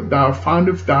whomsoever thou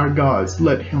findest thy gods,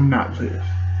 let him not live.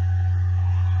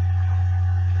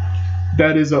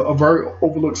 That is a very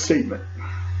overlooked statement.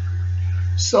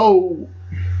 So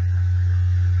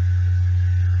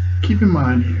keep in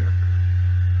mind here,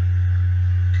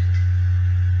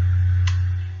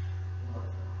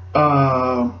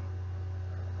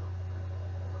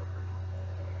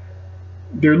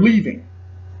 they're leaving.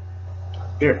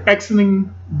 They're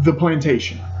exiting the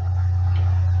plantation.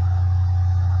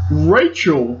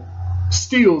 Rachel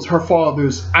steals her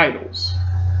father's idols.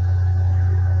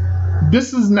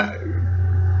 This is not,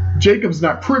 Jacob's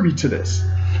not privy to this.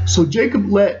 So Jacob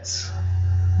lets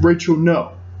Rachel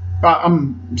know.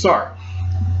 I'm sorry.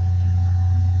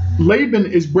 Laban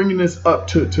is bringing this up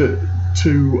to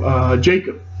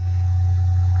Jacob.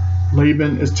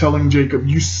 Laban is telling Jacob,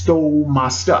 you stole my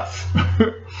stuff.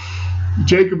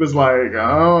 Jacob is like,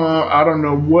 oh, I don't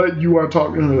know what you are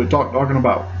talking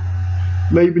about.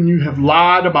 Laban, you have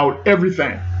lied about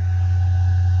everything.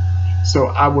 So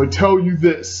I will tell you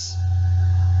this.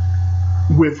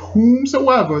 With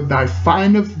whomsoever thou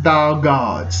findeth thy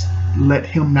gods, let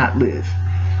him not live.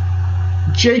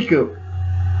 Jacob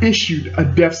issued a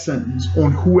death sentence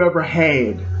on whoever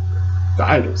had the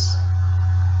idols.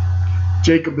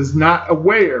 Jacob is not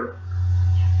aware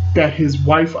that his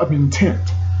wife of intent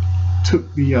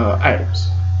took the idols.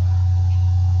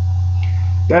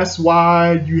 That's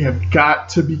why you have got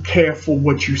to be careful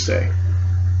what you say.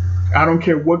 I don't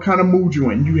care what kind of mood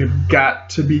you're in. You have got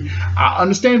to be. I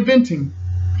understand venting,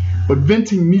 but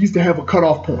venting needs to have a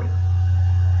cutoff point,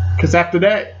 because after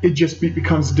that, it just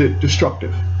becomes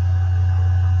destructive.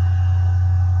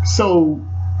 So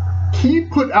he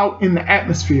put out in the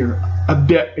atmosphere a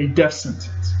death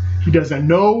sentence. He doesn't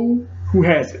know who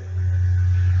has it,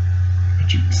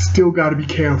 but you still got to be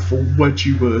careful what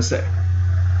you will say.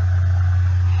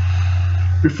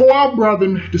 Before our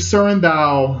brethren discern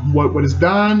thou what is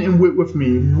done and with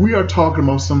me. We are talking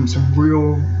about some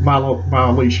real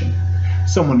violation.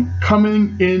 Someone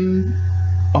coming in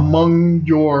among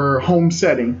your home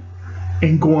setting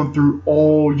and going through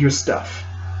all your stuff.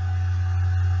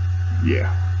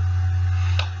 Yeah.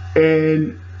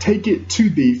 And take it to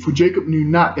thee, for Jacob knew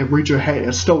not that Rachel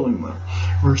had stolen them.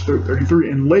 Verse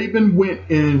 33. And Laban went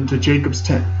into Jacob's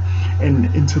tent,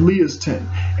 and into Leah's tent,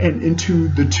 and into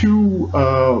the two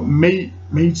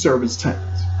maidservants'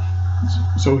 tents.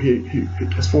 So he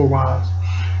has 4 wives,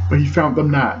 but he found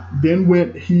them not. Then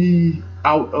went he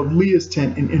out of Leah's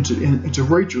tent and into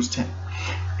Rachel's tent.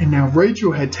 And now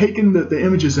Rachel had taken the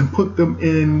images and put them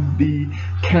in the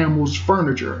camel's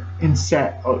furniture and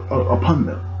sat upon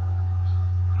them.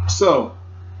 So,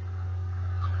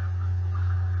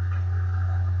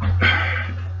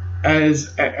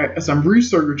 as I'm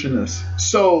researching this,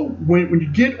 so when you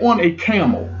get on a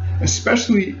camel,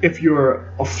 especially if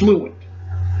you're affluent,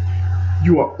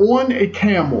 you are on a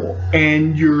camel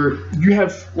and you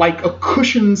have like a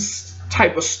cushions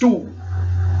type of stool,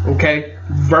 okay,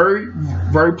 very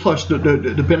very plush,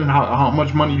 depending on how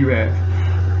much money you have,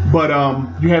 but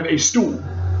you have a stool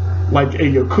like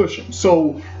a cushion,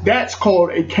 so that's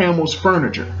called a camel's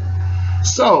furniture.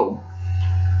 So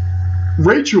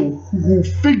Rachel, who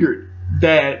figured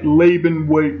that Laban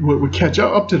would catch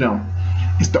up to them,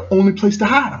 it's the only place to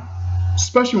hide them,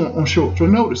 especially on short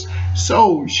notice.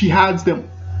 So she hides them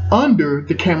under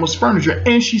the camel's furniture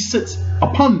and she sits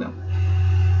upon them.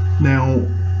 Now,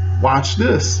 watch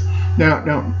this. Now,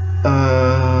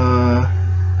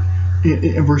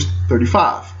 in verse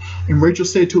 35. And Rachel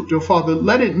said to her father,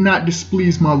 let it not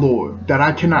displease my lord, that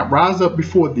I cannot rise up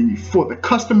before thee, for the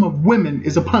custom of women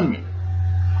is upon me.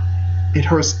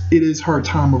 It is her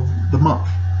time of the month.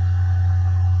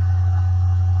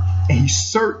 And he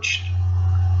searched,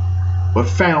 but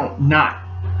found not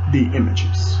the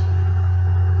images.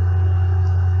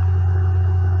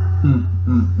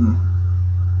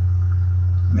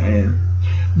 Man,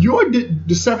 your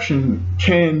deception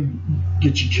can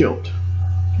get you killed.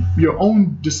 Your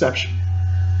own deception.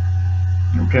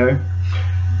 Okay?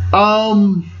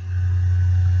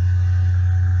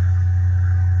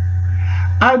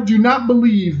 I do not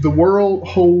believe the world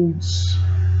holds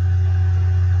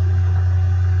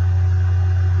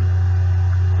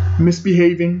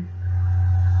misbehaving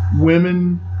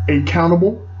women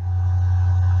accountable,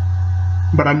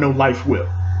 but I know life will.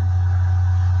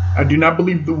 I do not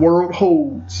believe the world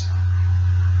holds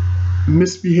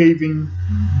misbehaving,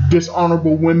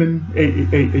 dishonorable women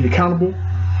accountable.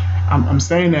 I'm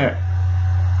saying that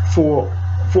for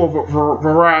a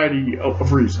variety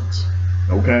of reasons,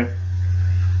 okay?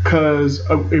 Because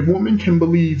a woman can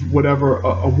believe whatever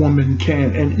a woman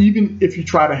can, and even if you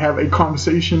try to have a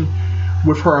conversation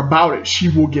with her about it, she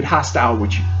will get hostile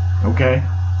with you, okay?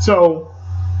 So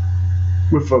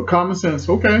with common sense,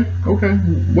 okay,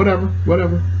 whatever.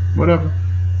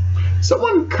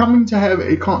 Someone coming to have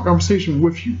a conversation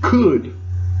with you could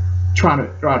try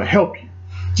to help you.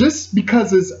 Just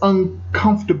because it's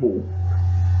uncomfortable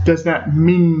does not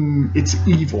mean it's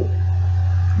evil,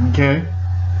 okay?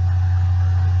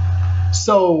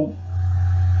 So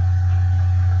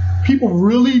people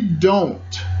really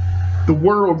don't, the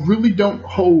world really don't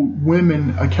hold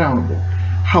women accountable.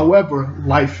 However,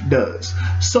 life does.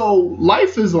 So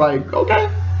life is like, okay,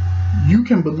 you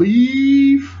can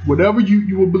believe whatever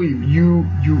you will believe. You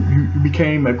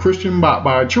became a Christian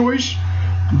by choice.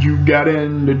 You got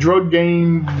in the drug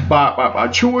game by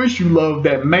choice. You love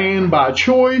that man by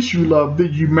choice. You love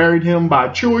that you married him by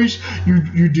choice.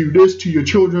 You do this to your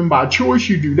children by choice.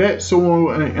 You do that, so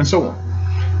on and so on.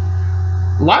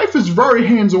 Life is very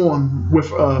hands-on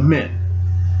with men,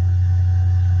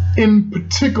 in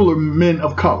particular men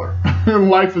of color.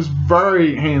 Life is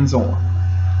very hands-on.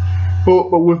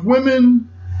 But with women,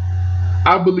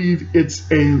 I believe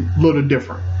it's a little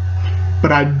different.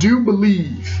 But I do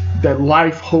believe that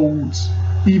life holds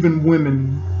even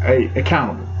women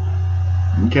accountable.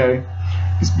 Okay?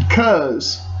 It's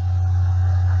because,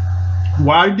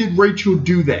 why did Rachel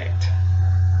do that?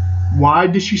 Why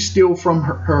did she steal from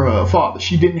her father?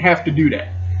 She didn't have to do that.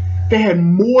 They had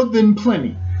more than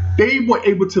plenty. They were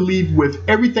able to leave with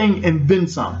everything and then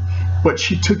some. But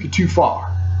she took it too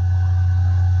far.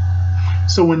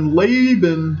 So when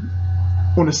Laban,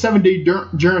 on a 7-day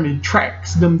journey,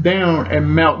 tracks them down at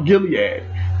Mount Gilead,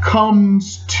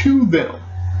 comes to them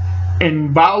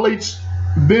and violates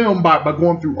them by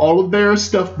going through all of their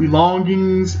stuff,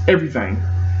 belongings, everything.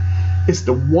 It's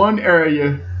the one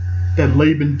area that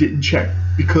Laban didn't check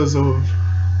because of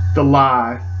the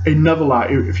lie, another lie,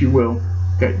 if you will,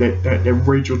 that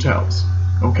Rachel tells.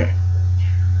 Okay.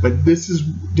 But this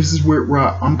is where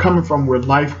I'm coming from, where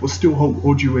life will still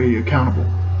hold you accountable.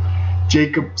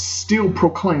 Jacob still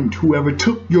proclaimed, whoever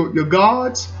took your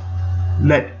gods,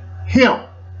 let him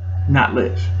not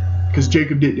live. Because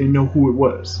Jacob didn't know who it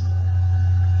was.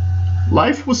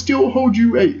 Life will still hold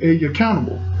you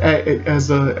accountable. As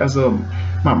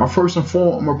my first and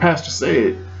former pastor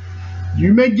said,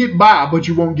 you may get by, but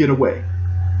you won't get away.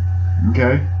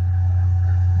 Okay?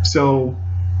 So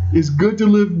it's good to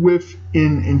live with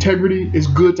in integrity. It's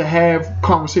good to have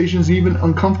conversations, even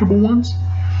uncomfortable ones.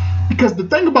 Because the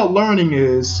thing about learning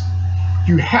is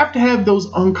you have to have those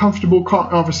uncomfortable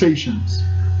conversations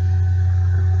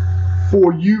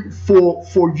for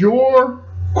your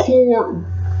core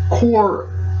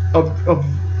of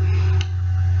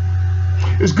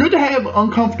it's good to have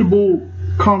uncomfortable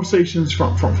conversations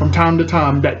from time to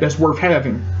time that's worth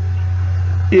having.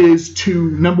 Is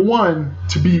to, number one,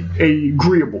 to be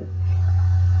agreeable.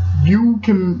 You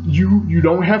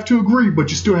don't have to agree, but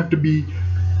you still have to be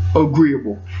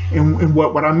agreeable. And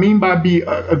what I mean by be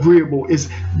agreeable is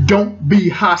don't be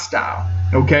hostile.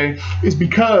 Okay? It's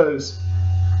because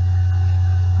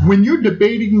when you're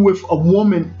debating with a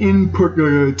woman in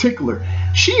particular,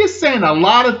 she is saying a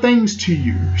lot of things to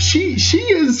you.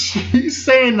 She's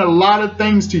saying a lot of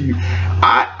things to you.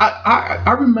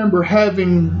 I remember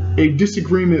having a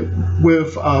disagreement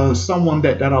with someone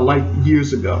that I liked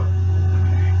years ago,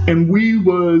 and we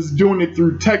was doing it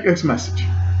through text message.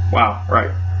 Wow,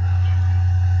 right.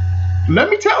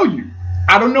 Let me tell you,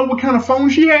 I don't know what kind of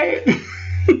phone she had.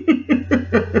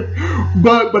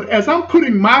 But as I'm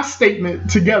putting my statement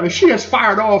together, she has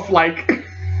fired off like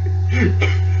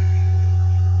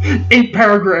 8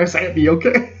 paragraphs at me,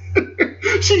 okay?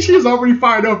 she has already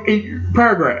fired off 8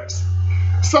 paragraphs.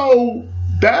 So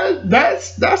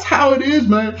that's how it is,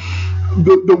 man.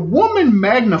 The woman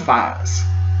magnifies.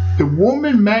 The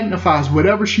woman magnifies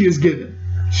whatever she is given.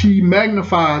 She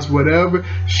magnifies whatever.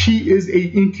 She is a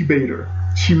incubator.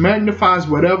 She magnifies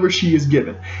whatever she is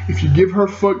given. If you give her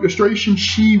frustration,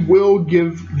 she will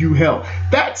give you hell.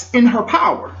 That's in her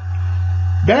power.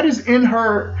 That is in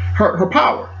her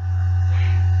power.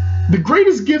 The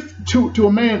greatest gift to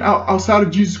a man outside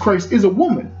of Jesus Christ is a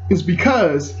woman. Is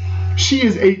because she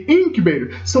is an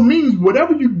incubator. So it means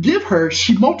whatever you give her,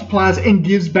 she multiplies and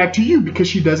gives back to you, because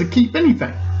she doesn't keep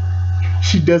anything.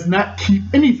 She does not keep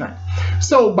anything.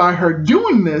 So by her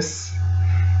doing this,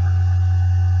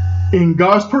 in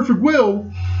God's perfect will,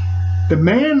 the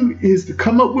man is to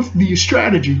come up with the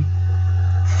strategy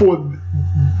for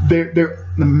the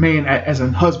man as a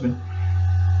husband.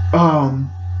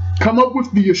 Come up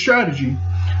with the strategy.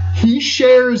 He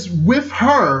shares with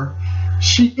her.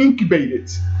 She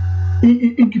incubates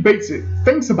it,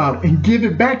 thinks about it, and give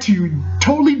it back to you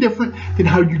totally different than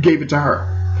how you gave it to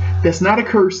her. That's not a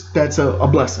curse. That's a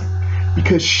blessing,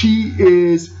 because she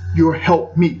is your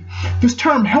helpmeet. This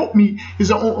term helpmeet is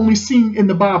only seen in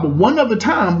the Bible one other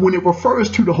time, when it refers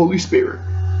to the Holy Spirit.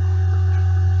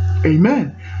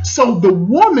 Amen. So the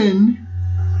woman,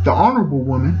 the honorable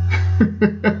woman,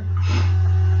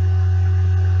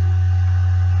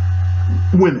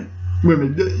 women,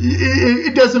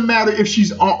 it doesn't matter if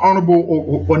she's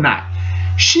honorable or not.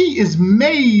 She is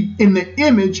made in the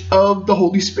image of the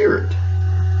Holy Spirit,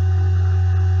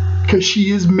 because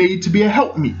she is made to be a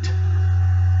helpmeet.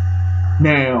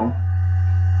 Now,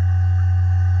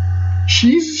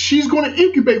 she's going to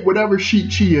incubate whatever she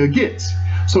gets.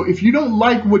 So if you don't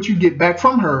like what you get back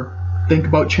from her, think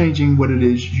about changing what it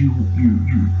is you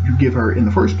give her in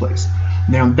the first place.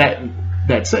 Now,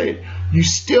 that said, you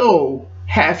still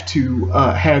have to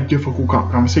have difficult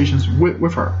conversations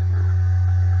with her.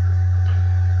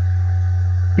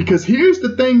 Because here's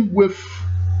the thing with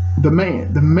the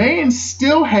man. The man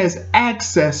still has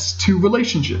access to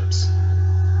relationships.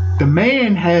 The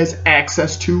man has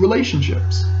access to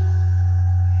relationships.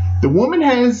 The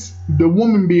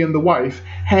woman being the wife,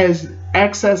 has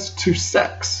access to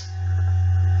sex.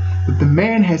 But the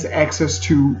man has access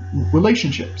to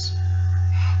relationships.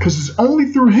 Because it's only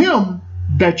through him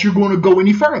that you're going to go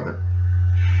any further.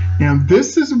 Now,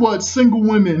 this is what single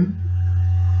women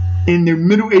in their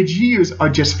middle-aged years are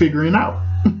just figuring out.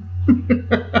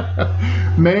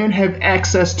 Men have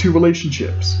access to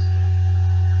relationships.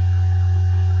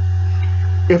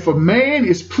 If a man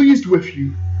is pleased with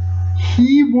you,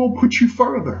 he will put you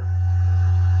further.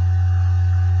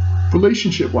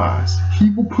 Relationship-wise,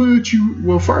 he will put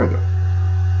you further.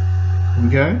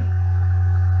 Okay?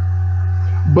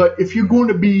 But if you're going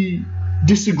to be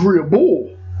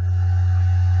disagreeable,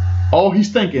 all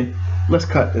he's thinking, let's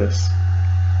cut this.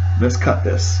 Let's cut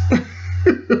this.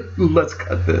 Let's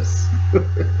cut this.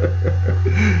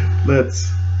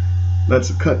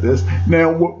 Let's cut this.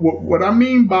 Now, what I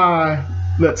mean by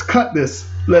let's cut this,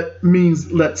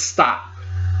 means let's stop.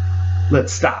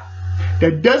 Let's stop.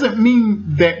 That doesn't mean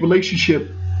that relationship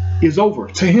is over.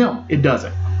 To him, it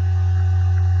doesn't.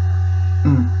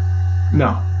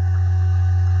 No.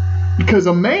 Because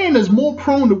a man is more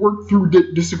prone to work through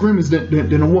disagreements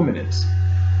than a woman is.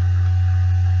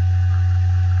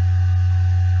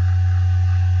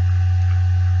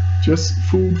 Just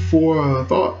food for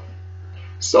thought.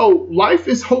 So life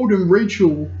is holding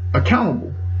Rachel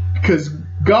accountable because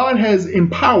God has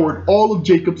empowered all of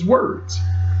Jacob's words.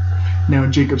 Now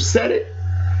Jacob said it.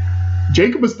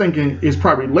 Jacob was thinking it's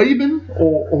probably Laban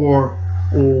or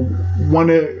one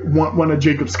of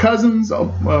Jacob's cousins,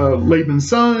 Laban's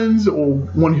sons, or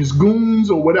one of his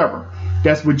goons, or whatever.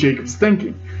 That's what Jacob's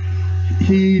thinking.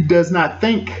 He does not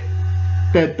think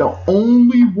that the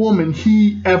only woman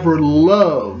he ever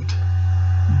loved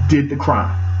did the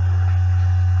crime.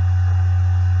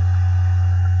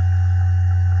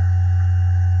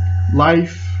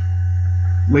 Life,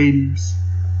 ladies,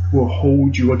 will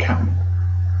hold you accountable,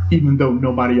 even though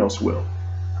nobody else will.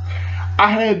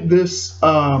 I had this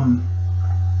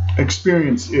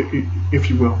experience, if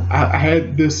you will. I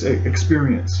had this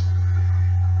experience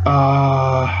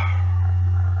a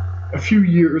few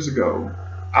years ago.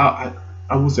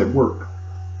 I was at work,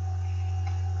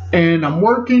 and I'm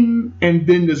working, and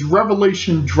then this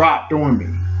revelation dropped on me.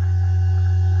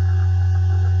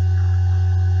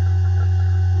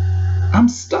 I'm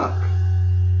stuck.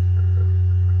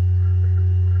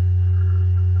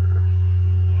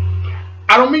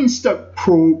 I don't mean stuck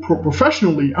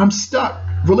professionally. I'm stuck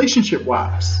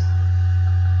relationship-wise.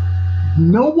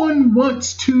 No one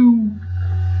wants to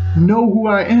know who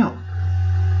I am.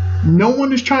 No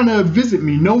one is trying to visit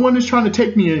me. No one is trying to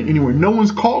take me anywhere. No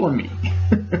one's calling me.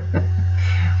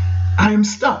 I am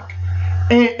stuck.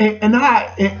 And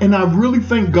I really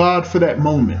thank God for that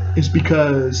moment. It's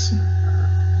because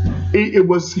it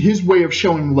was his way of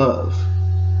showing love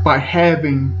by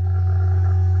having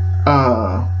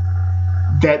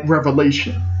that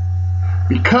revelation.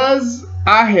 Because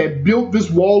I had built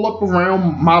this wall up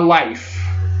around my life,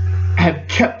 I had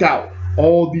kept out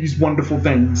all these wonderful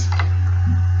things,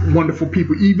 wonderful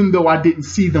people, even though I didn't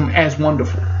see them as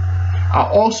wonderful. I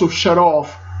also shut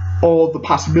off all the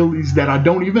possibilities that I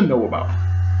don't even know about.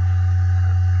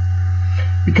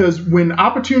 Because when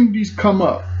opportunities come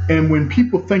up and when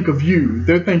people think of you,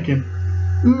 they're thinking,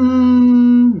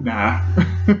 nah.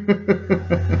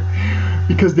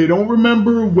 Because they don't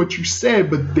remember what you said,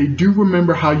 but they do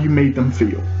remember how you made them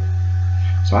feel.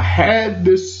 So I had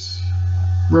this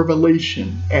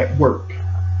revelation at work.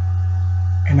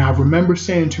 And I remember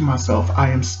saying to myself, I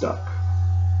am stuck.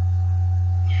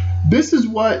 This is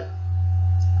what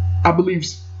I believe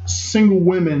single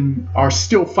women are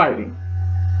still fighting.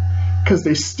 Because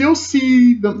they still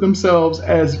see themselves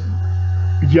as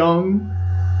young,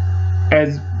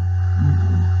 as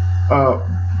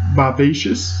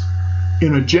vivacious,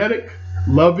 energetic,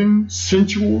 loving,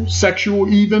 sensual, sexual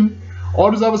even, all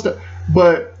this other stuff.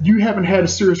 But you haven't had a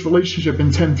serious relationship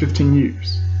in 10, 15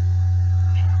 years.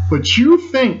 But you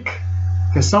think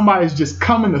that somebody's just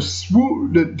coming to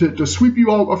sweep you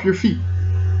off your feet.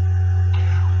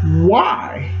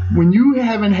 Why, when you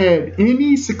haven't had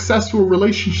any successful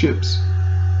relationships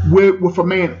with a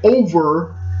man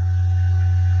over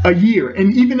a year,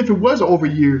 and even if it was over a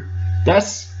year,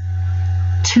 that's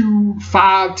 2,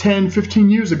 5, 10, 15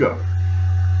 years ago.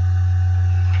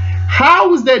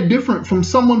 How is that different from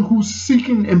someone who's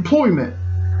seeking employment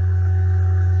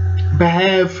but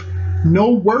have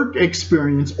no work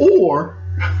experience or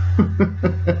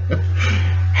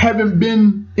haven't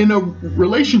been in a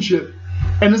relationship?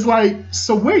 And it's like,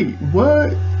 so wait,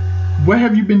 what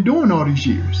have you been doing all these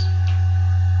years?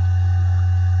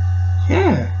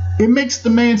 Yeah, it makes the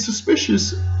man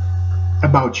suspicious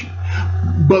about you.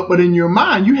 But in your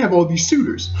mind, you have all these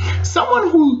suitors. Someone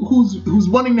who's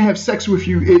wanting to have sex with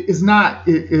you is not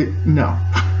no.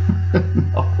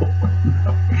 No.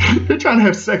 They're trying to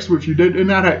have sex with you. They're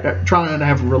not trying to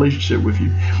have a relationship with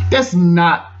you. That's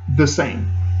not the same.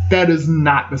 That is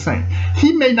not the same.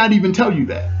 He may not even tell you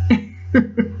that.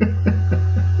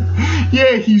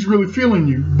 Yeah, he's really feeling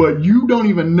you, but you don't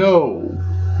even know.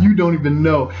 You don't even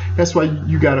know. That's why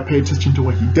you got to pay attention to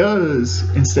what he does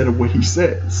instead of what he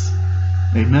says.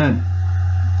 Amen.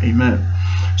 Amen.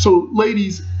 So,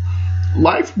 ladies,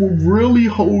 life will really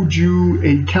hold you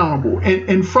accountable.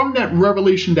 And from that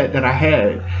revelation that I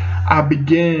had, I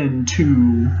began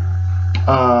to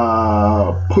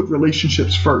put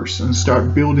relationships first and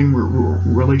start building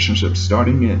relationships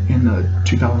starting in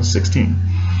 2016.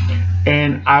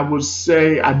 And I would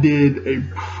say I did a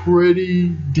pretty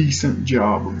decent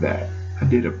job of that.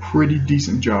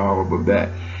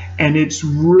 And it's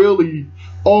really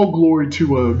all glory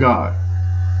to God.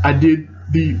 I did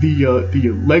the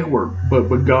legwork,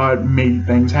 but God made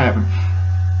things happen.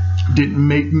 Didn't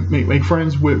make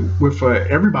friends with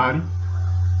everybody.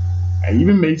 I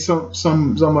even made some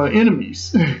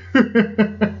enemies.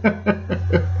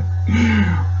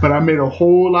 But I made a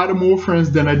whole lot of more friends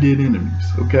than I did enemies.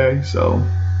 Okay, so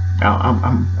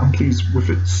I'm pleased with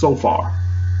it so far.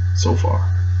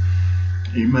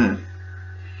 Amen.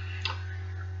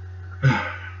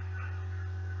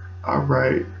 All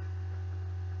right.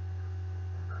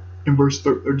 In verse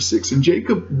 36, and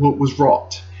Jacob was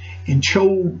wroth and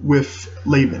chode with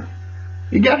Laban.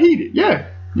 It got heated. Yeah.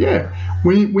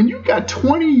 When you got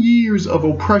 20 years of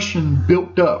oppression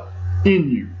built up in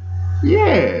you,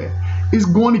 yeah, it's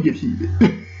going to get heated.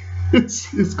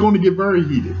 It's going to get very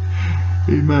heated.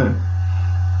 Amen.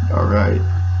 All right.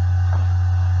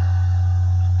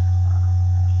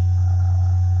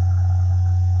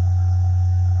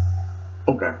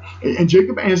 Okay. And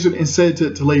Jacob answered and said to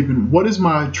Laban, what is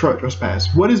my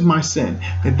trespass? What is my sin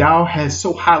that thou hast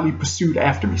so highly pursued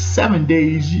after me? 7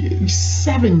 days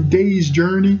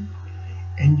journey.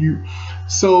 And you,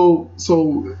 so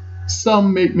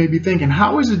some may be thinking,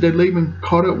 how is it that Laban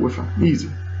caught up with him? Easy.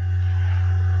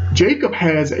 Jacob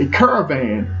has a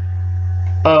caravan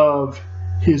of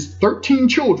his 13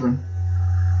 children,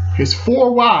 his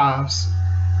 4 wives,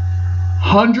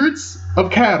 hundreds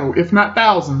of cattle, if not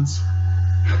thousands,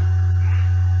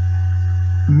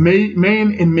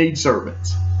 man and maid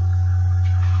servants.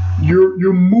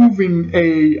 You're moving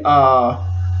an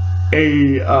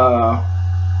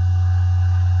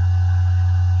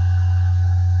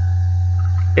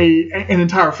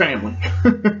entire family.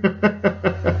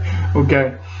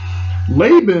 Okay.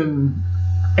 Laban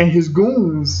and his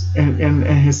goons and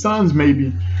his sons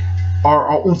maybe are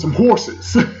on some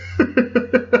horses.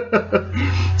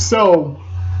 So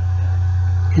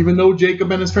even though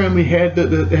Jacob and his family had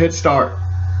the head start,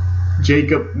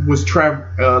 Laban was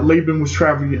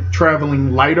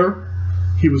traveling lighter.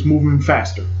 He was moving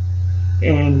faster,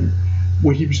 and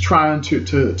what he was trying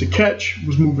to catch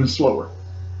was moving slower.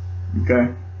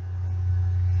 Okay.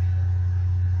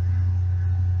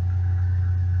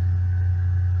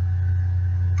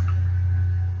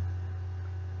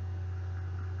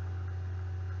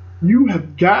 You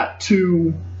have got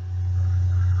to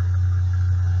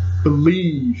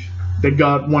believe that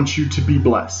God wants you to be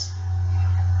blessed.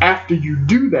 After you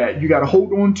do that, you got to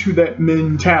hold on to that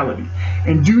mentality,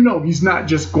 and do know He's not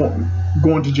just going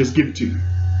to just give it to you.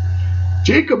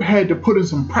 Jacob had to put in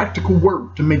some practical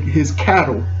work to make his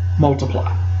cattle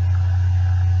multiply.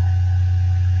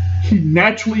 He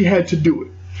naturally had to do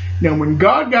it. Now, when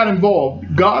God got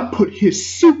involved, God put His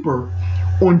super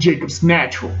on Jacob's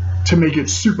natural to make it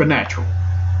supernatural.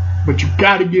 But you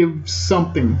got to give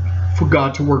something for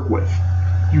God to work with.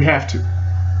 You have to.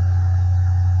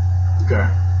 Okay.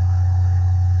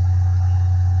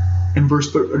 In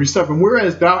verse 37,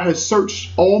 whereas thou hast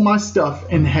searched all my stuff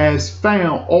and hast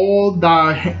found all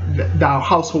thy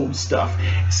household stuff,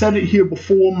 set it here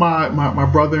before my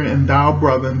brother and thou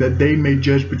brother, that they may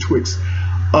judge betwixt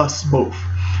us both.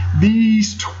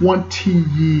 These 20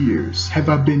 years have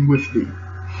I been with thee.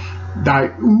 Thy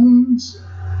ewes,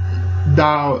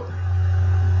 thou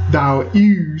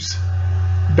ewes,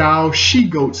 thou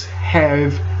she-goats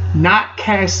have not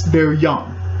cast their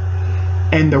young,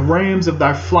 and the rams of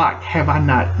thy flock have I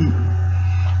not eaten.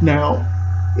 Now,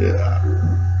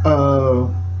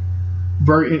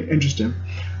 very interesting.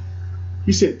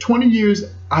 He said, 20 years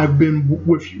I've been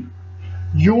with you.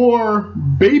 Your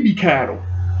baby cattle,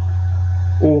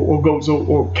 or goats,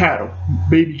 or cattle,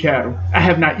 baby cattle, I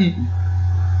have not eaten.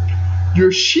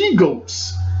 Your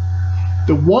she-goats,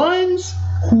 the ones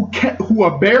who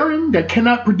are barren, that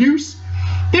cannot produce,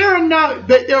 they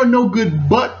are no good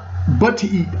but to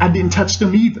eat. I didn't touch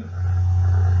them either.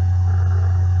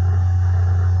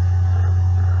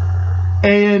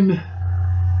 And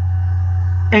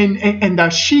thy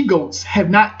she-goats have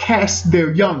not cast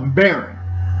their young barren,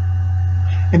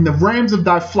 and the rams of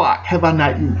thy flock have I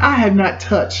not eaten. I have not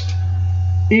touched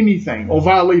anything or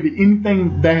violated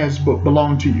anything that has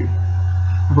belonged to you.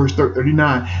 Verse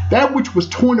 39, that which was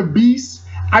torn of beasts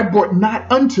I brought not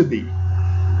unto thee.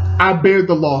 I bear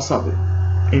the loss of it.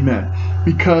 Amen.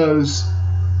 Because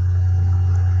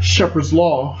shepherd's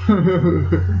law,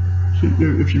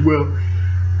 if you will,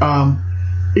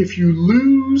 if you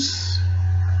lose,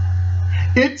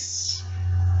 it's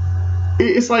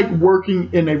like working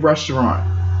in a restaurant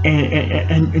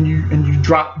and you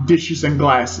drop dishes and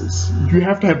glasses. You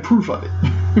have to have proof of it.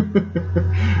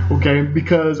 Okay,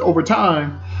 because over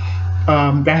time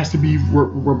that has to be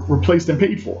replaced and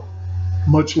paid for,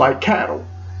 much like cattle.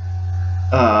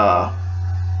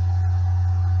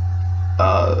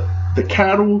 The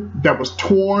cattle that was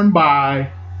torn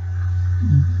by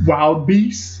wild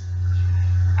beasts,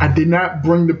 I did not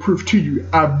bring the proof to you.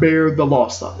 I bear the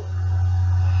loss of it.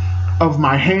 Of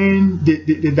my hand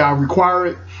did thou require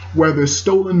it, whether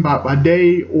stolen by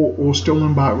day or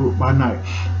stolen by night.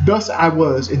 Thus I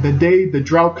was in the day the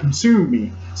drought consumed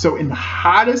me. So in the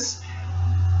hottest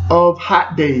of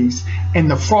hot days, and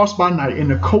the frost by night,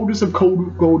 and the coldest of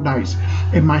cold nights,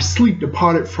 and my sleep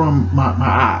departed from my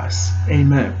eyes.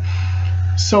 Amen.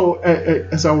 So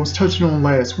as I was touching on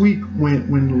last week,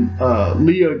 when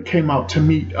Leah came out to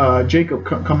meet Jacob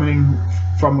coming in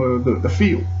from the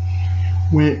field,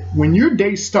 when your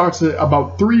day starts at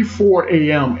about 3-4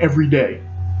 a.m. every day,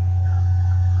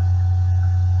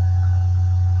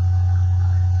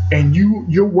 and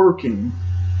you're working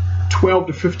 12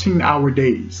 to 15 hour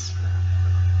days,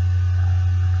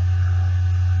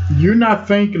 you're not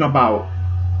thinking about,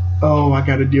 oh, I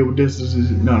got to deal with this.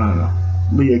 No.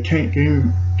 Leah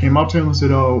came out to him and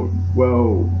said, oh,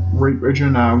 well, Rachel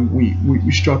and I,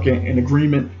 we struck an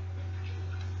agreement.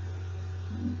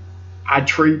 I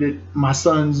traded my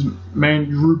son's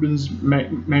Reuben's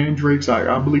mandrakes,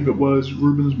 I believe it was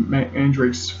Reuben's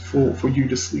mandrakes, for you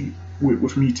to sleep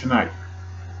with me tonight.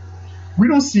 We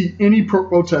don't see any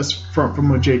protest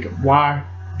from Jacob. Why?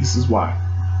 This is why.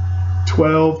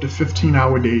 12 to 15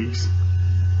 hour days,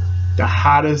 the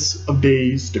hottest of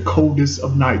days, the coldest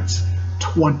of nights,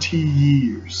 20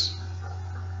 years.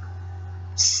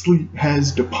 Sleep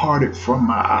has departed from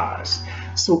my eyes.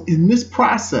 So in this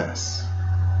process,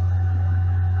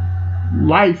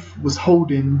 life was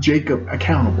holding Jacob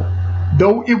accountable.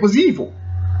 Though it was evil,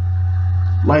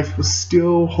 life was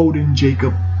still holding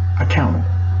Jacob accountable.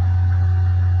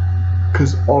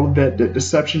 Because all of that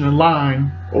deception and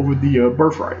lying over the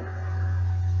birthright.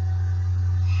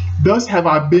 Thus have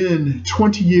I been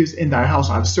 20 years in thy house.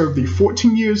 I've served thee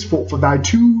 14 years for thy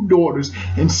 2 daughters,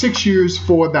 and 6 years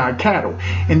for thy cattle.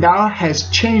 And thou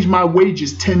hast changed my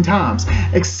wages 10 times.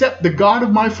 Except the God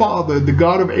of my father, the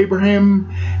God of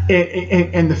Abraham,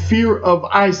 and the fear of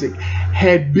Isaac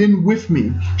had been with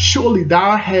me. Surely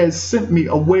thou hast sent me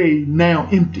away now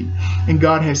empty. And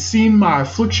God has seen my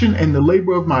affliction and the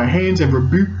labor of my hands, and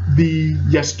rebuked thee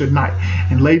yesternight.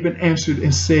 And Laban answered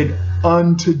and said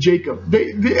unto Jacob,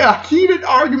 a heated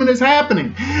argument is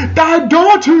happening. Thy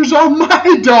daughters are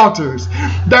my daughters.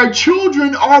 Thy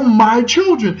children are my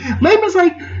children. Laban's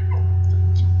like,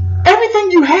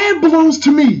 everything you have belongs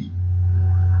to me.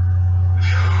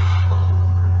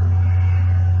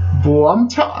 Boy, I'm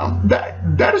telling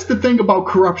that is the thing about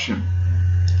corruption.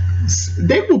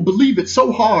 They will believe it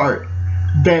so hard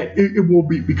that it will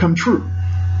become true.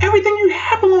 Everything you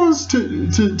have belongs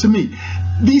to me.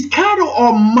 These cattle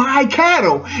are my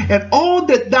cattle, and all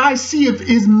that thou seest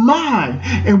is mine.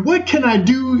 And what can I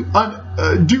do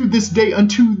this day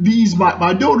unto these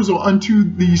my daughters, or unto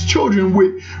these children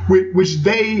which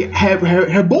they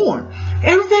have born?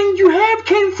 Everything you have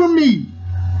came from me.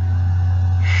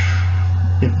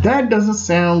 If that doesn't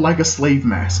sound like a slave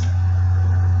master,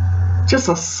 just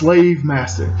a slave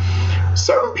master.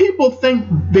 Certain people think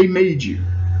they made you.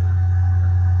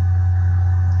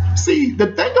 See, the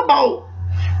thing about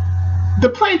the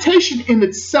plantation in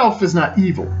itself is not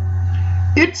evil.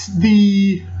 It's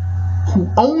the who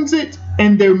owns it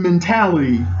and their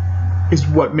mentality is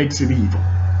what makes it evil.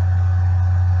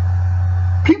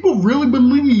 People really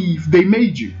believe they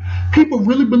made you. People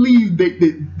really believe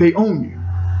they own you.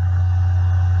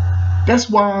 That's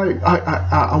why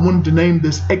I wanted to name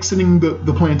this Exiting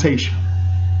the Plantation.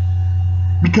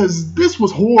 Because this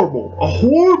was horrible. A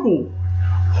horrible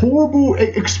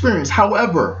experience.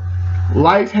 However,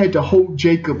 life had to hold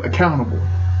Jacob accountable.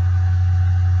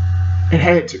 It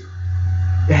had to.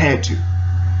 It had to.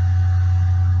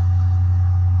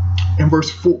 In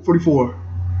verse 44,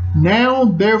 now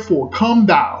therefore come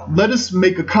thou, let us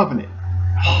make a covenant.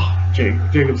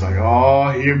 Jacob's like,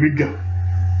 oh, here we go.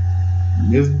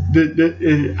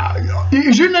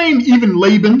 Is your name even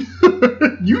Laban?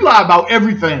 You lie about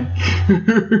everything.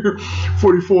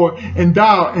 44, and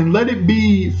thou, and let it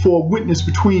be for a witness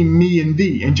between me and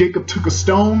thee. And Jacob took a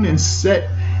stone and set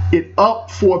it up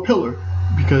for a pillar,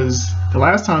 because the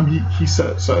last time he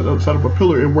set up a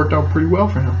pillar, it worked out pretty well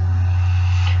for him.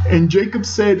 And Jacob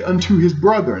said unto his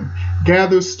brethren,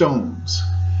 gather stones.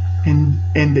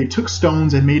 And they took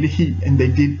stones and made a heap, and they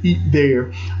did eat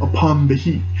there upon the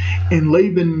heap. And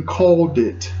Laban called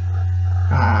it,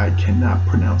 I cannot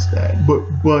pronounce that, but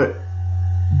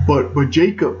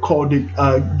Jacob called it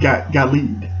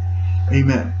Galeed.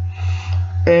 Amen.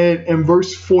 And in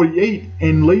verse 48,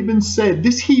 and Laban said,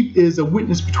 this heap is a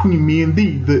witness between me and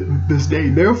thee this day.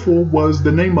 Therefore was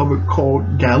the name of it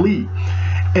called Galeed.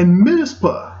 And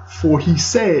Mizpah, for he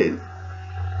said,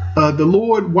 the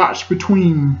Lord watch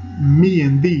between me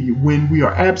and thee when we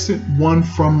are absent one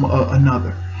from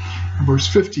another. Verse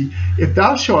 50, if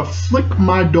thou shalt afflict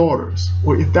my daughters,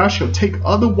 or if thou shalt take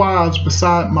other wives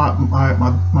beside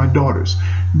my daughters,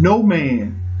 no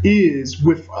man is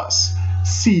with us.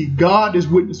 See, God is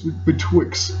witness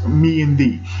betwixt me and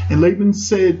thee. And Laban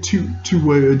said to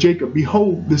Jacob,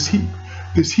 behold this heap,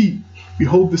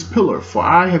 behold this pillar, for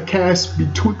I have cast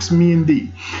betwixt me and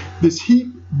thee. This heap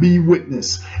be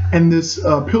witness, and this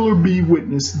pillar be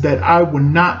witness, that I will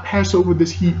not pass over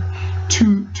this heap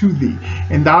to thee,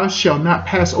 and thou shalt not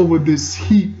pass over this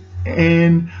heap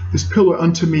and this pillar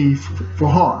unto me for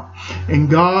harm. And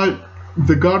God,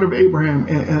 the God of Abraham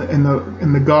and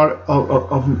the God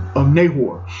of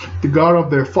Nahor, the God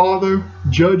of their father,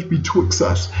 judge betwixt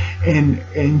us.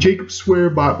 And Jacob sware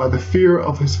by the fear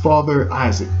of his father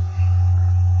Isaac.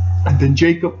 And then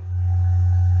Jacob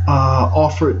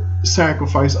offered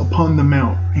sacrifice upon the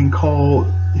mount, and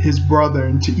called his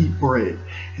brethren to eat bread.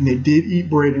 And they did eat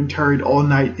bread, and tarried all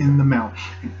night in the mount.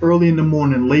 And early in the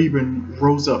morning Laban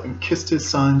rose up and kissed his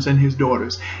sons and his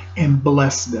daughters, and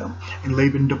blessed them. And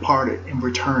Laban departed and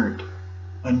returned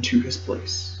unto his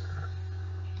place.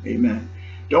 Amen.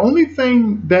 The only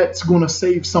thing that's going to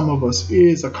save some of us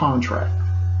is a contract,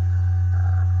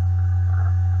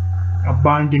 a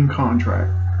binding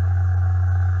contract.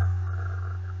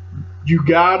 You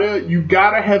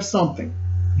gotta have something.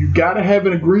 You gotta have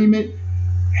an agreement.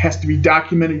 It has to be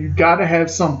documented. You gotta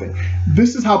have something.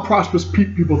 This is how prosperous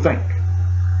people think.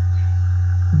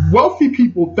 Wealthy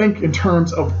people think in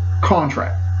terms of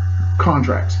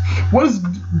contracts. What is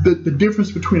the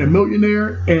difference between a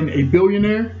millionaire and a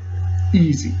billionaire?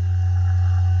 Easy.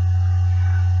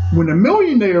 When a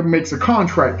millionaire makes a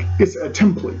contract, it's a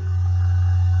template.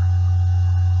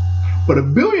 But a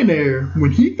billionaire,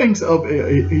 when he thinks of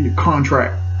a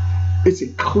contract, it's a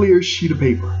clear sheet of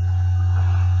paper.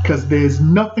 Because there's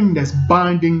nothing that's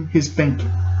binding his thinking.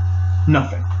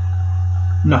 Nothing.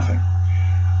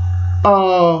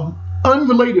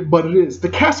 Unrelated, but it is. The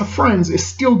cast of Friends is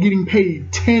still getting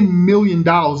paid $10 million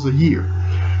a year.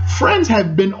 Friends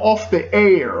have been off the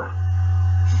air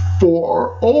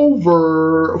for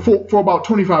about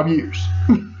 25 years.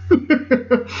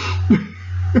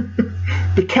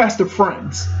 The cast of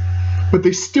Friends, but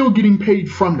they're still getting paid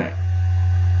from that.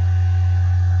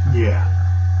 Yeah.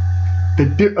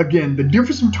 Again, the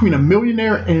difference between a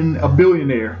millionaire and a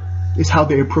billionaire is how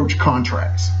they approach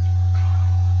contracts.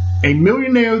 A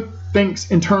millionaire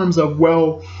thinks in terms of,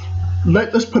 well,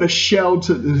 let's put a shell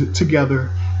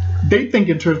together. They think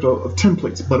in terms of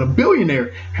templates, but a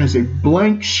billionaire has a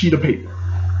blank sheet of paper.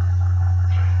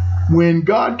 When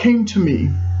God came to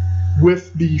me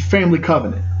with the family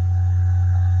covenant,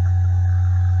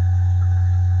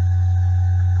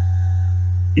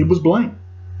 it was blank.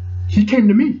 He came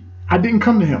to me. I didn't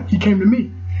come to him. He came to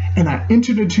me. And I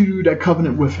entered into that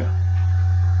covenant with him.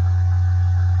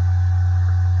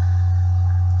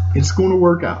 It's going to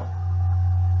work out.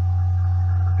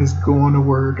 is going to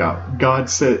work out. God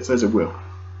says it will.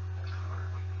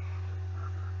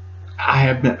 I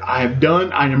am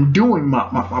doing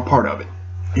my part of it.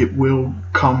 It will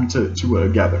come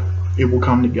together. It will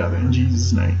come together in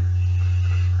Jesus' name.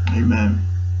 Amen.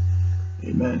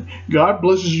 Amen. God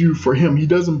blesses you for him. He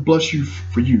doesn't bless you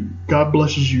for you. God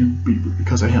blesses you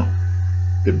because of him.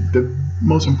 The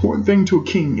most important thing to a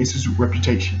king is his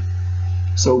reputation.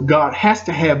 So God has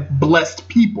to have blessed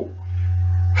people.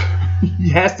 He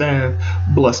has to have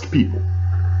blessed people.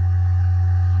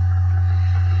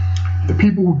 The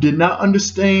people who did not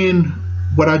understand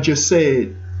what I just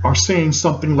said are saying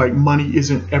something like money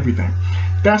isn't everything.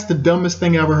 That's the dumbest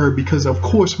thing I ever heard, because of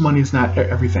course money is not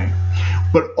everything.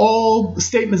 But all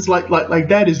statements like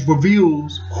that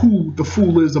reveals who the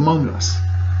fool is among us,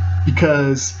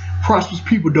 because prosperous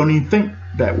people don't even think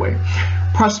that way.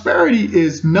 Prosperity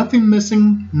is nothing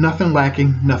missing, nothing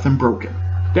lacking, nothing broken.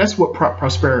 That's what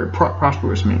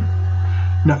prosperous means.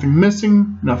 Nothing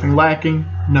missing, nothing lacking,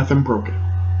 nothing broken.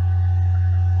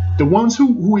 The ones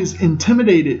who is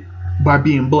intimidated by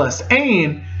being blessed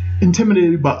and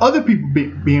intimidated by other people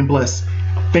being blessed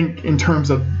think in terms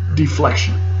of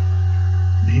deflection.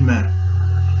 Amen.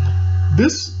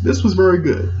 This was very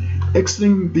good.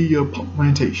 Exiting the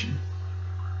plantation.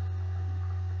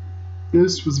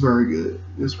 This was very good.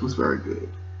 This was very good.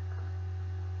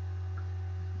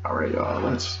 All right, y'all.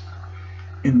 Let's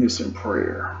end this in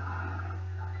prayer,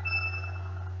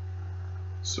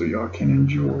 so y'all can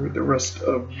enjoy the rest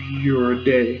of your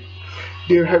day.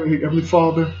 Dear Heavenly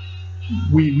Father,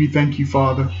 we thank you,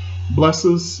 Father. Bless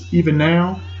us even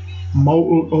now.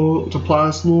 Multiply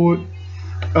us, Lord,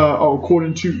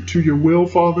 according to your will,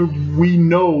 Father. We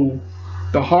know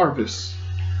the harvest.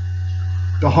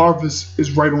 The harvest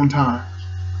is right on time.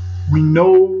 We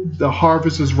know the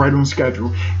harvest is right on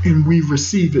schedule, and we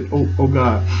receive it, oh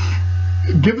God.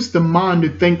 Give us the mind to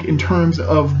think in terms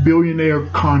of billionaire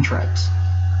contracts.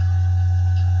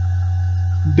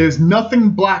 There's nothing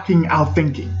blocking our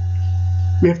thinking.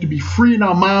 We have to be free in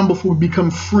our mind before we become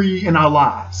free in our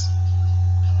lives.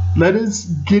 Let us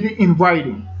get it in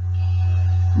writing.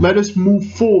 Let us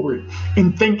move forward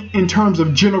and think in terms of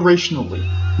generationally,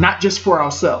 not just for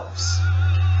ourselves.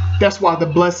 That's why the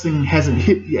blessing hasn't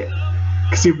hit yet,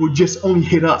 because it will just only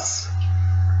hit us.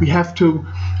 We have to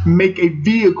make a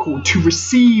vehicle to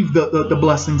receive the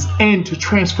blessings and to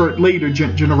transfer it later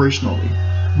generationally.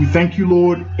 We thank you,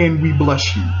 Lord, and we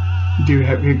bless you, dear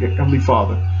Heavenly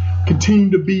Father. Continue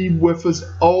to be with us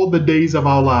all the days of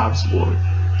our lives, Lord.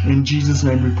 In Jesus'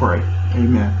 name we pray.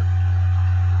 Amen.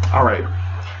 All right.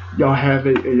 Y'all have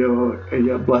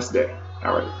a blessed day.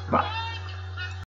 All right. Bye.